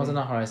Horizon? recently. No, was it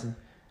not Horizon?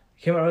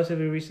 Came out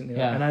relatively recently.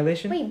 Yeah. Right?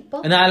 Annihilation. Wait,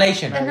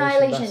 Annihilation.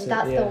 Annihilation.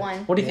 That's it, the yeah. one.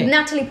 What do you think?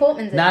 Natalie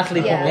Portman's in it.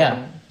 Natalie Portman,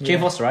 yeah. Jane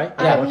Foster, right?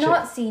 I Yeah. have watch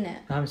not seen it,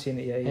 I haven't seen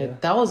it yet. Yeah, Yeah.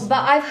 that was. but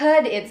I've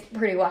heard it's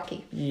pretty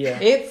wacky. Yeah.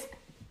 It's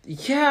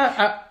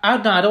I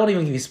don't want to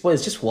even give you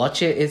spoilers. Just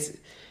watch it.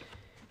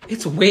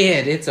 It's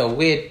weird. It's a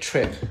weird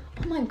trip.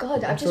 Oh my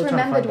god, I'm I've still just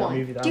trying to remembered find that one.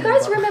 movie that Do you I'm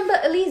guys about. remember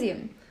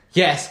Elysium?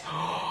 Yes.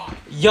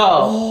 Yo.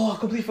 Oh, I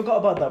completely forgot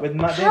about that with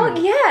Matt How?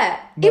 Damon. Yeah,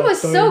 it Matt was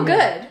so Damon.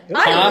 good. It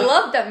was I fun.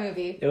 loved that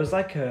movie. It was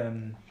like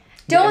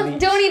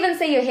Don't even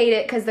say you hate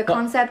it because the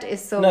concept is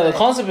so No, good. the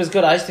concept is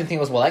good. I just didn't think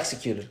it was well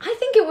executed. I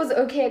think it was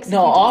okay executed.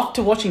 No,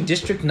 after watching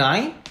District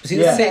 9, see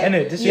Yeah, the same, and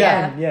it.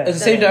 Yeah. Yeah. it's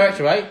the same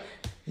director, right?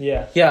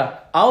 Yeah. Yeah.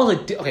 I was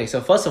like, okay, so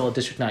first of all,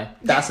 District 9.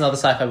 That's another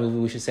sci-fi movie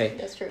we should say.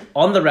 That's true.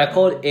 On the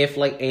record, if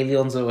like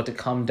aliens were to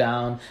come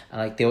down and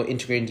like they were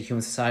integrated into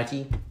human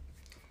society,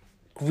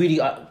 really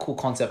cool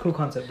concept. Cool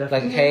concept,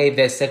 definitely. Like, hey,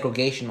 there's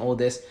segregation, all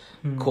this,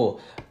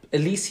 cool.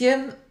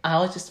 Elysium, I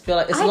always just feel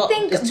like it's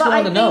it's too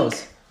on the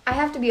nose. I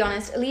have to be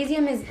honest,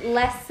 Elysium is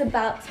less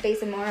about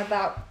space and more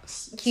about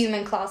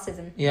human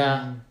classism.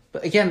 Yeah,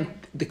 but again,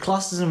 the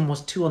classism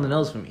was too on the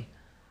nose for me.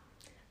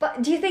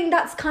 But do you think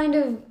that's kind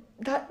of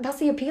that's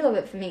the appeal of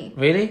it for me?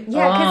 Really?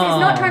 Yeah, because it's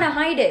not Ah. trying to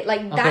hide it.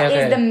 Like that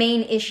Okay. is the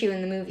main issue in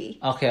the movie.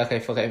 Okay.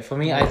 For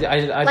me, I Like,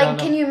 don't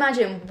know. can you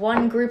imagine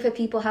one group of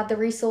people have the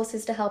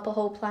resources to help a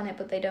whole planet,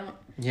 but they don't?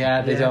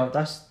 Yeah, they don't.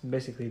 That's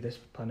basically this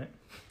planet.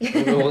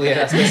 Well,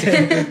 yeah, that's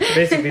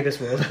Basically this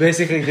world.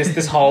 basically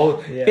this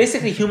whole. Yeah.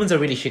 Basically, humans are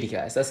really shitty,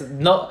 guys. That's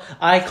no.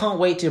 I can't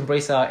wait to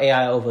embrace our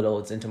AI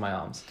overlords into my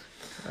arms.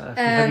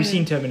 Have you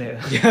seen Terminator?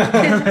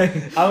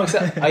 I'm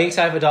excited. Are you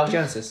excited for Dark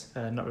Genesis?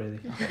 Not really.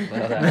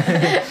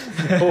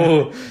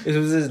 Oh, it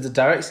was the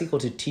direct sequel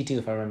to T2,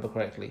 if I remember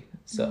correctly.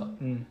 So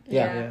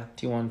Yeah.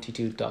 T1,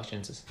 T2, Dark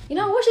Genesis. You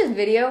know, I watched this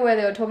video where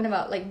they were talking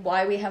about like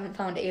why we haven't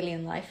found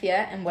alien life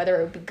yet, and whether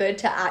it would be good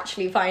to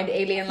actually find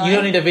alien life. You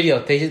don't need a video.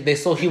 They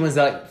saw humans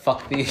like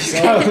fuck these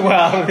guys.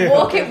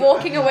 Well,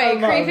 walking away,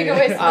 creeping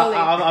away slowly.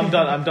 I'm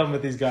done. I'm done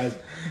with these guys.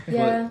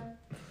 Yeah.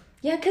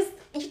 Yeah, because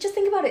you just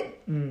think about it.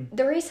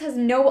 The race has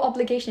no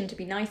obligation to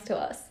be nice to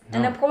us.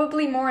 And No. they're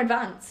probably more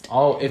advanced.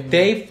 Oh, if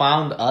they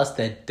found us,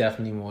 they're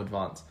definitely more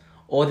advanced.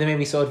 Or they may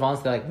be so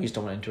advanced they're like, we just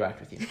don't want to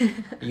interact with you.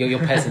 You're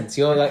peasants.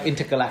 You're like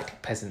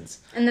intergalactic peasants.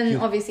 And then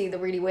obviously the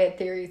really weird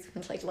theories,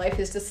 it's like life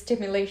is just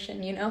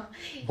stimulation, you know?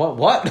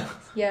 What?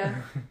 Yeah.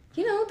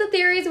 You know, the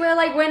theories where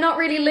like we're not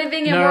really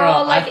living and No, we're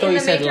all like I thought in you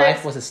the said matrix.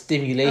 life was a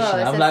stimulation. Oh,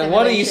 it's I'm a like,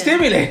 what are you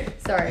stimulation.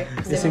 stimulating?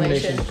 Sorry,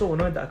 stimulation. I'm so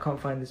annoyed that I can't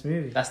find this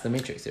movie. That's the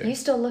Matrix theory. You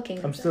still looking?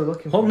 I'm still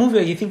looking What for movie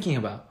are you thinking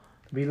about?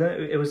 it. We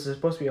learned it was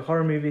supposed to be a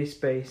horror movie,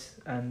 space,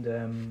 and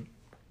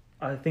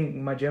I think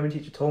my German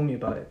teacher told me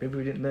about it. Maybe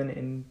we didn't learn it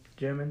in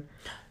German.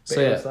 But So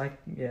it yeah. was like,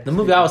 yeah. The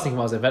movie I was thinking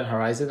about was Event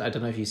Horizon. I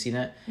don't know if you've seen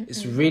it.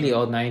 It's really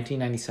old,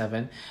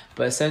 1997.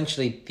 But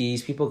essentially,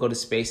 these people go to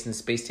space in the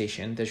space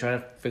station. They're trying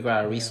to figure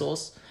out a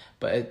resource,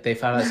 but they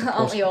found out it's a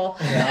Aren't we all?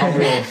 Yeah,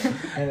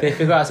 unreal. They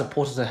figure out it's a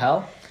portal to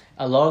hell.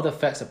 A lot of the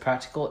effects are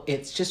practical.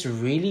 It's just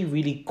really,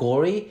 really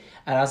gory.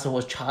 And as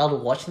a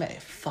child watching that,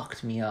 it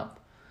fucked me up.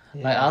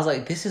 Like I was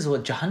like, this is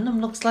what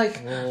Jahannam looks like.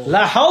 Whoa.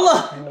 La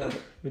hawla.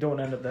 We don't want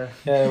to end up there.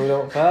 Yeah, we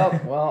don't.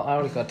 Well, I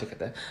already got took it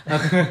there.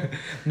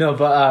 No,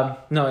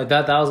 but no,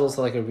 that was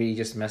also like a really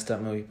just messed up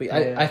movie. But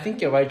Yeah. I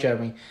think you're right,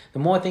 Jeremy. The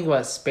more I think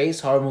about it, space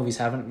horror movies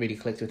haven't really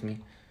clicked with me.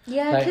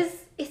 Yeah, Like- because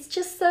it's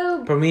just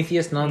so...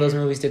 Prometheus, none of those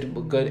movies did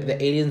good.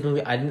 The Aliens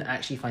movie, I didn't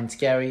actually find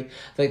scary.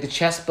 Like the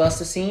chest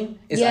burster scene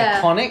is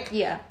Yeah. iconic.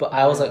 Yeah. But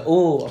I was like,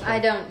 oh, okay. I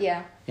don't,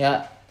 yeah.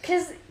 Yeah.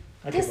 Because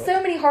I there's give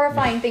so many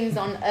horrifying things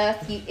on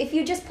Earth. If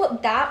you just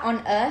put that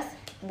on Earth,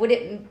 would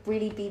it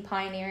really be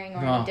pioneering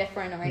or No. any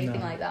different or anything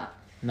No. like that?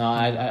 No,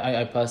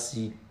 I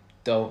personally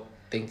don't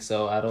think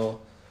so at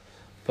all.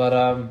 But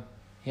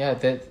yeah,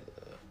 that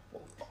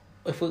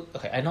if we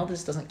okay, I know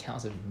this doesn't count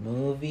as a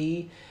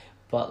movie,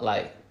 but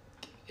like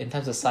in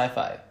terms of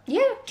sci-fi,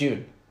 Yeah.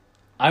 Dune,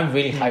 I'm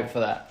really hyped for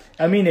that.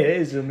 I mean, it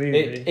is a movie.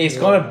 It's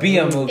gonna be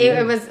a movie.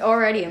 It was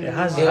already a movie. It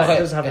has. Yeah, okay, It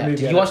does have a yeah. movie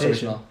Did you watch the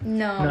adaptation. original?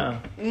 No.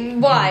 No.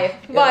 Why?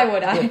 Why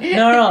would I?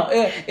 No,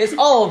 it's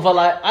all, but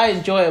like I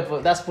enjoy it.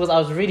 But that's because I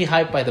was really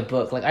hyped by the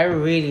book. Like I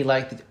really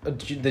liked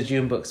the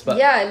Dune books, but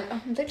Yeah,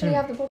 I literally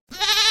have the book.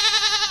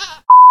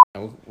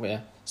 yeah.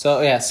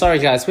 So yeah, sorry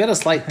guys, we had a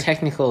slight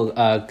technical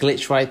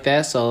glitch right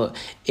there. So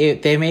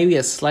there may be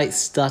a slight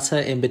stutter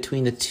in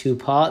between the two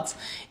parts.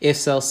 If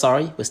so,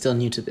 sorry, we're still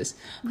new to this.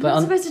 I'm But not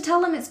on, supposed to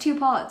tell them it's two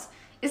parts.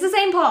 It's the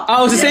same part.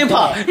 oh, it's the same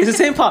part. It's the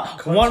same part.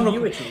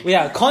 Continuity.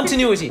 Yeah,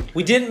 continuity.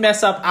 We didn't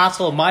mess up at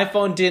all. My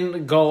phone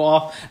didn't go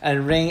off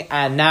and ring,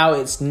 and now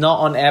it's not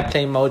on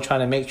airplane mode.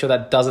 Trying to make sure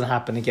that doesn't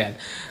happen again.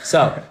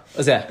 So,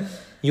 what's that?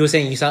 You were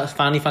saying you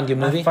finally found your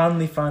movie? I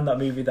finally found that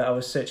movie that I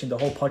was searching the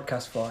whole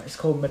podcast for. It's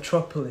called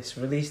Metropolis,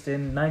 released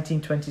in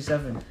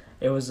 1927.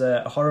 It was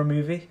a horror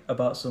movie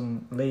about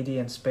some lady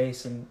and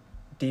space and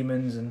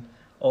demons and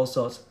all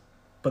sorts.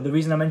 But the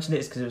reason I mentioned it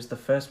is because it was the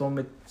first one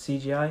with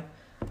CGI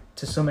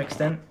to some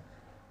extent.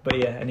 But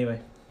yeah,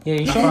 anyway. Yeah,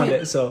 you I showed found me.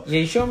 it, so... Yeah,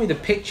 you showed me the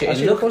picture. I It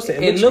should looks. post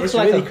it. It looks It's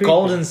like really a creepy.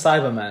 golden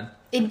Cyberman.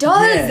 It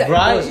does. Yeah,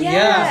 Right, it does.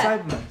 yeah.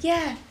 Cyberman.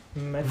 Yeah.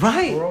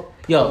 Right.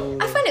 Yo.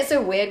 I find it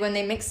so weird when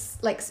they mix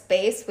like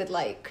space with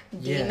like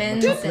Yeah,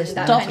 demons and Metropolis.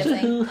 that kind Doctor of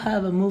thing. Who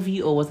have a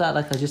movie, or was that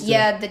like a just?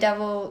 Yeah, the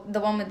devil,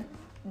 the one with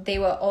they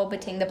were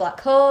orbiting the black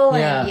hole.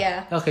 And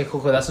yeah. Okay,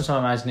 cool. That's some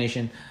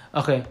imagination.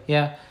 Okay,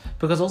 yeah.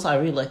 Because also I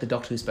really like the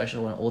Doctor Who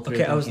special when all three.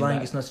 Okay, of them I was came lying.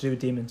 back. It's not to do with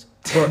demons,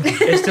 but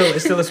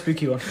it's still a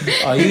spooky one.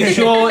 Are you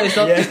sure it's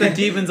not Yeah. just the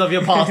demons of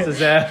your past is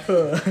there?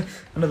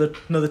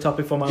 another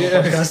topic for my own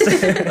Yeah.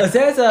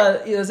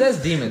 podcast. There's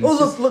demons.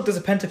 Oh look, there's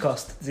a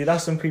Pentecost. See,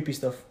 that's some creepy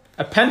stuff.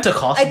 A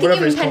Pentecost. I think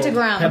Whatever it was it's called.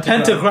 pentagram. A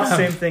pentagram.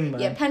 Same thing,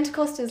 man. Yeah,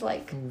 Pentecost is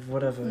like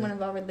Whatever. one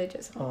of our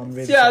religious Oh, I'm holidays.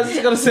 really Yeah, I was sorry.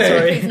 just gonna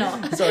say. It's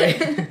not.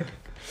 Sorry.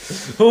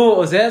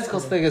 Oh, Ozez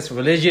because think it's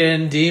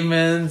religion,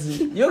 demons.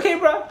 You okay,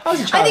 bro? How's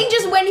your I child? think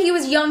just when he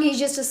was young, he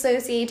just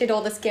associated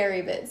all the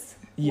scary bits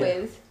Yeah.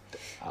 with.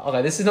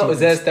 Okay, this is not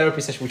Ozez's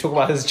therapy session. We talk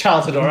about his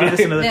childhood, We'll do alright?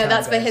 this another No, time,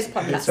 that's for guys. his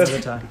podcast. It's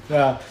another time.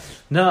 Yeah.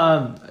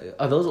 No,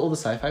 are those all the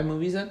sci-fi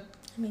movies then?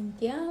 I mean,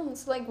 yeah,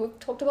 it's like we've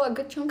talked about a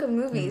good chunk of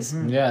movies.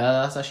 Mhm. Yeah,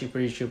 that's actually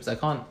pretty true. Because I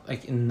can't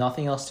like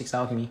nothing else sticks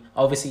out to me.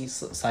 Obviously,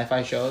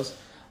 sci-fi shows.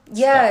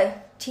 Yeah,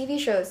 TV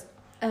shows.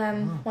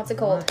 What's it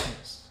called?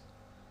 Madness.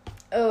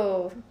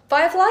 Oh,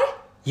 Firefly.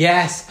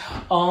 Yes.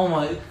 Oh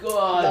my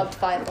god. Loved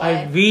Firefly.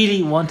 I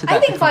really wanted that. I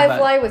think to come back.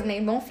 Firefly was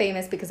made more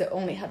famous because it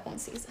only had one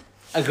season.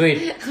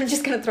 Agreed. I'm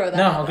just gonna throw that.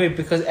 No, out there. agreed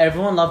because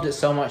everyone loved it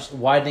so much.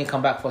 Why didn't it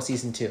come back for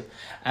season 2?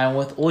 And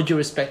with all due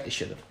respect, it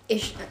should have. It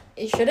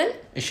shouldn't.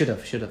 It should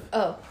have. Should have.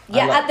 Oh, I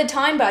yeah, love- at the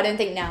time, but I don't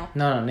think now.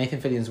 No,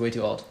 Nathan Fillion's way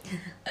too old.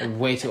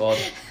 Way too old.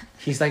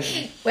 He's like.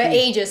 We're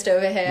ageist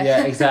over here.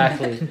 Yeah,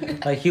 exactly.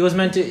 Like he was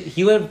meant to.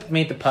 He would have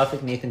made the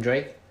perfect Nathan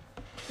Drake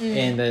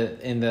in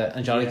the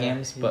Uncharted Yeah,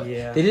 games, but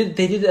yeah. he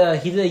did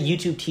a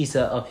YouTube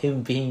teaser of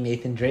him being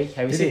Nathan Drake.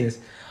 Have you Did seen he? this?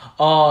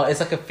 Oh, it's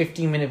like a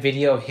 15-minute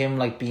video of him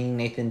like being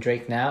Nathan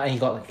Drake now, and he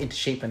got like into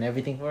shape and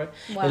everything for it.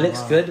 Wow. It looks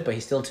Wow. good, but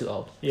he's still too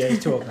old. Yeah,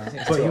 he's too old now.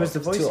 It's But too he was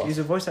old. the It's voice. too old. He's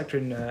a voice actor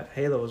in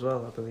Halo as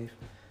well, I believe.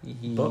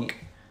 Buck.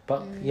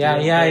 But yeah.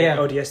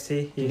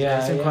 ODST. He's Yeah,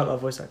 done yeah. quite a lot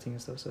of voice acting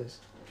and stuff. So it's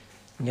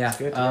Yeah.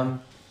 good, I was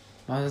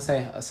gonna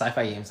say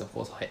sci-fi games, of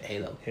course.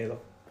 Halo. Halo.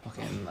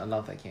 Okay, I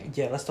love that game.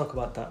 Yeah, let's talk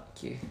about that.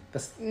 Okay.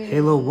 That's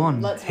Halo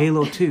 1, Let's not.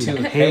 Halo 2,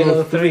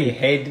 Halo 3,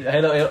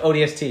 Halo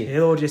ODST.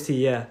 Halo ODST,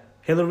 yeah.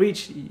 Halo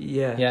Reach,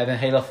 yeah. Yeah, then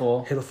Halo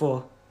 4, Halo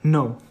 4,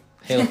 no.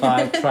 Halo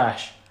 5,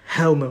 trash.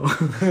 Hell no.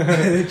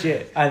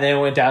 Legit. And then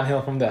it went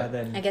downhill from there. And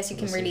then I guess you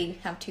can we'll see. really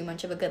have too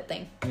much of a good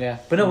thing. Yeah,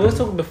 but no, we were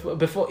talking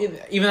before.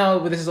 Even though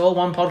this is all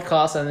one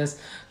podcast and there's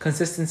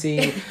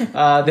consistency,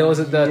 there was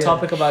the Yeah.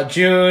 topic about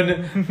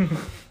June.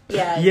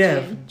 Yeah.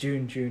 Yeah,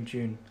 June.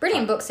 June.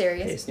 Brilliant book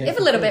series. It's- If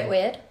a little bit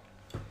weird.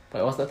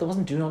 But there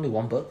wasn't June only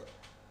one book.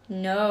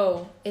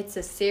 No, it's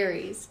a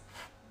series.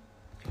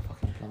 You're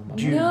fucking blowing my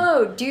June. mind.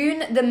 No,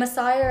 Dune, the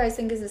Messiah, I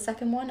think is the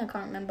second one. I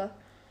can't remember.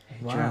 Hey,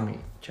 Wow.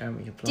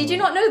 Jeremy, you're blowing Did you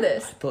my- not know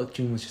this? I thought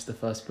June was just the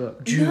first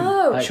book. June.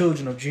 No. Like-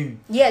 Children of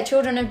June. Yeah,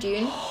 Children of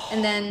Dune,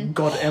 and then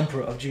God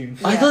Emperor of June.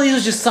 I Yeah. thought these were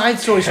just side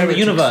stories from the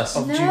Heretics universe.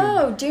 of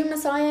no, Dune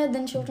Messiah,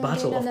 then Children Battle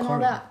of Dune, of and then all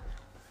Corinth. that.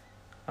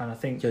 And I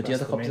think Yo, do you have that's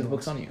the copies main of the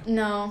books ones. on you?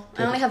 No,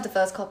 I only have the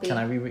first copy. Can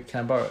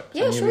I borrow it?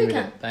 Yeah, sure you reread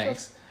can. it?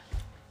 Thanks.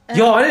 Um,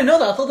 Yo, I didn't know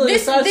that. I thought they were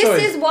This side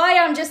stories. is why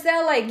I'm just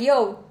there like,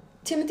 yo,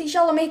 Timothy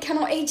Chalamet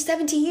cannot age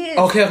 70 years.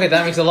 Okay,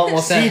 that makes a lot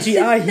more sense.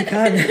 CGI, he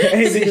can.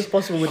 Anything is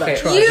possible with Okay.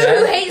 that trash. You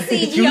Yeah. hate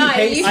CGI. You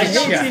hate You I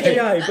should hate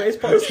not- CGI. CGI,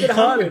 but it's You gonna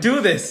happen. can't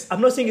do this.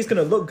 I'm not saying it's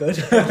gonna look good,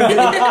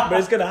 but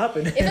it's gonna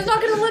happen. If it's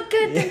not gonna look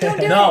good, then don't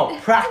do No,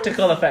 it.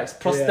 practical effects,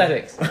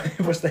 prosthetics.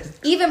 What's that?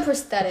 Even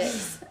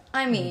prosthetics.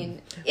 I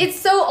mean, it's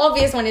so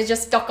obvious when it's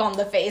just stuck on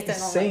the face and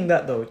all Saying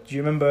that though, do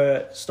you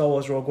remember Star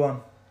Wars Rogue One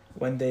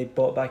when they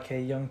brought back a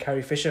young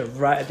Carrie Fisher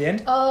right at the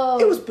end? Oh.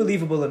 It was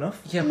believable enough.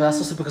 Yeah, but that's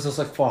also because it was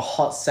like for a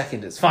hot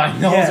second. It's fine.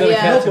 No one's yeah, gonna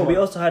Yeah. care No, too but we much.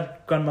 also had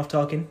Grand Moff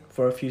Tarkin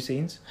for a few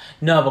scenes.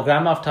 No, but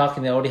Grand Moff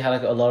Tarkin, they already had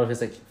like a lot of his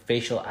like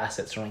facial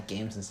assets from like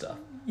games and stuff.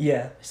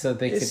 Yeah, So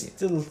they it's could.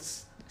 still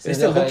so it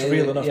still they- looks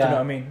real enough. Yeah, Do you know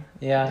what I mean?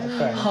 Yeah.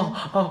 Fair.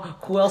 Oh,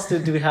 who else do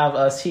we have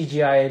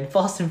CGI in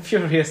Fast and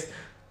Furious?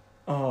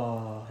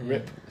 Oh,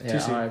 rip. Yeah, Too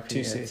soon. RIP, Too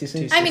yeah, soon. too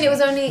soon. I mean, it was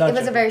only, Not it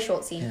was a joking. very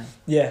short scene. Yeah.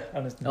 Yeah,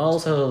 honestly. And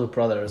also the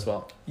brother as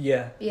well.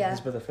 Yeah, Yeah.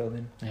 his brother filled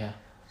in. Yeah.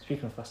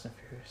 Speaking of Fast and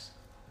Furious,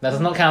 That does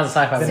not count as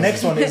sci-fi. the movie.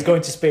 next one is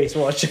going to space.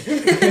 Watch,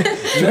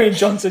 Dwayne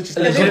Johnson just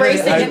Legitimately,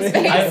 Racing in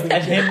space.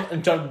 and him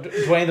and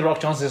Dwayne the Rock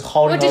Johnson is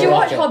holding. Well, did a you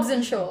watch rocket. Hobbs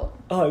and Shaw?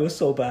 Oh, it was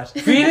so bad.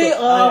 Really?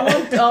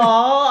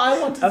 I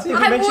want to I see. think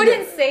we I mentioned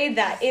wouldn't it. say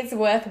that it's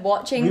worth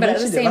watching, We but at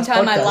the mentioned it same last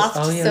time, I podcast. laughed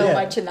Oh, yeah. so Yeah.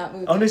 much in that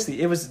movie.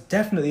 Honestly, it was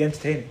definitely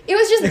entertaining. It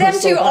was just It them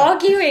was so two bad.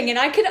 arguing, and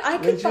I could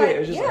Legit, find, it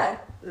was just yeah,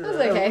 it was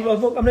okay. I'm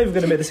not even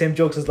going to make the same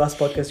jokes as last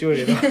podcast. You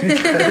already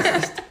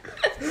know.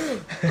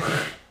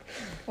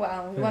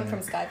 Wow, we went from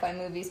sci-fi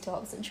movies to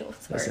Hobbs and Shaw.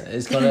 Listen, Sorry.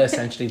 it's gonna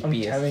essentially I'm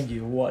be a... telling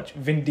you, watch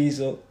Vin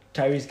Diesel,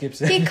 Tyrese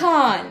Gibson, He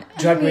can't.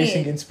 drag I mean,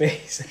 racing in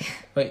space.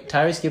 Wait,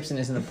 Tyrese Gibson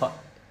isn't a part.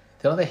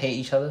 Don't they hate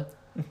each other?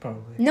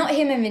 Probably. Not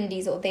him and Vin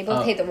Diesel. They both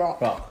Oh, hate The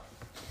Rock. Rock.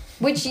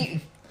 Which you,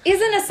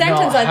 isn't a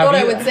sentence No, I have thought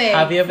I you- would say.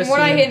 have you ever From what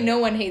I seen- hear, no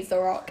one hates The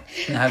Rock.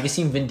 Have you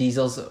seen Vin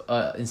Diesel's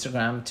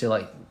Instagram to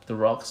like The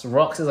Rock's?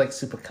 Rock's is like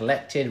super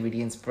collected,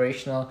 really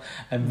inspirational,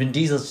 and Vin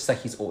Diesel's just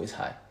like he's always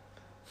high.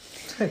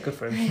 Good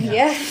for him.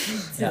 Yeah,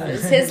 Yeah.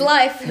 it's his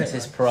life. It's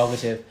his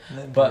prerogative.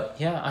 But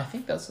yeah, I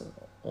think that's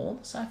all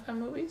the sci-fi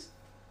movies.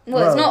 Well,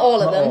 it's Well, not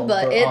all of not them, all,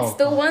 but but- it's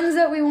the ones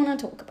that we want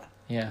to talk about.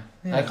 Yeah,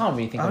 Yeah. I can't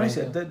really think of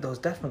Honestly, anything. there's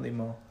definitely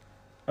more.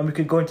 And we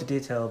could go into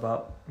detail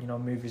about,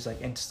 movies like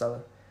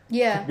Interstellar.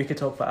 Yeah, We could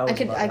talk for hours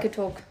about I that. could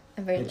talk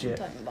a very long Legit.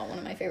 time about one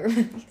of my favorite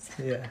movies.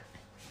 Yeah.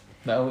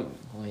 But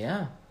well,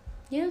 yeah,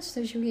 Yeah,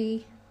 so should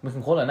we? we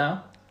can call it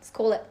now. Let's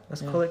call it.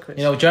 Let's Yeah. call it quits.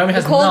 You know, Jeremy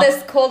has Call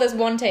not. this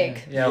one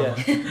take. Yeah.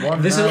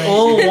 One This is night.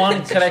 all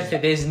one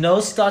collective. There's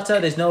no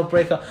stutter. There's no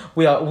breaker.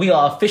 We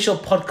are official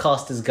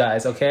podcasters,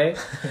 guys. Okay,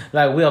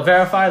 like we are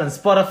verified on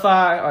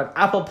Spotify, on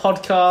Apple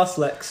Podcasts.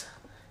 Flex.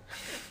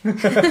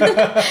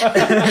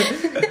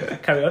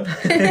 Carry on.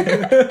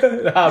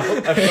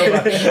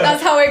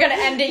 That's how we're gonna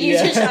end it. You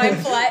should shine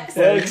flex.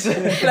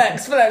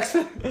 flex.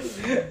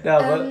 No,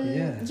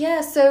 but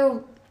Yeah,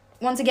 so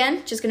once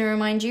again, just going to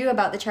remind you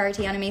about the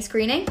charity anime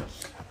screening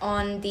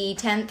on the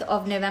 10th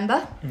of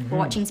November. We're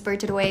watching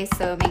Spirited Away,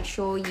 so make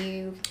sure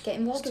you get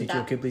involved with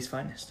Studio that. Ghibli's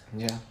finest.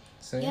 yeah.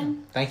 So Yeah.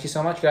 Thank you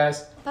so much,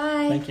 guys.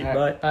 Bye. Thank you. All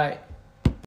right, Bye. Bye.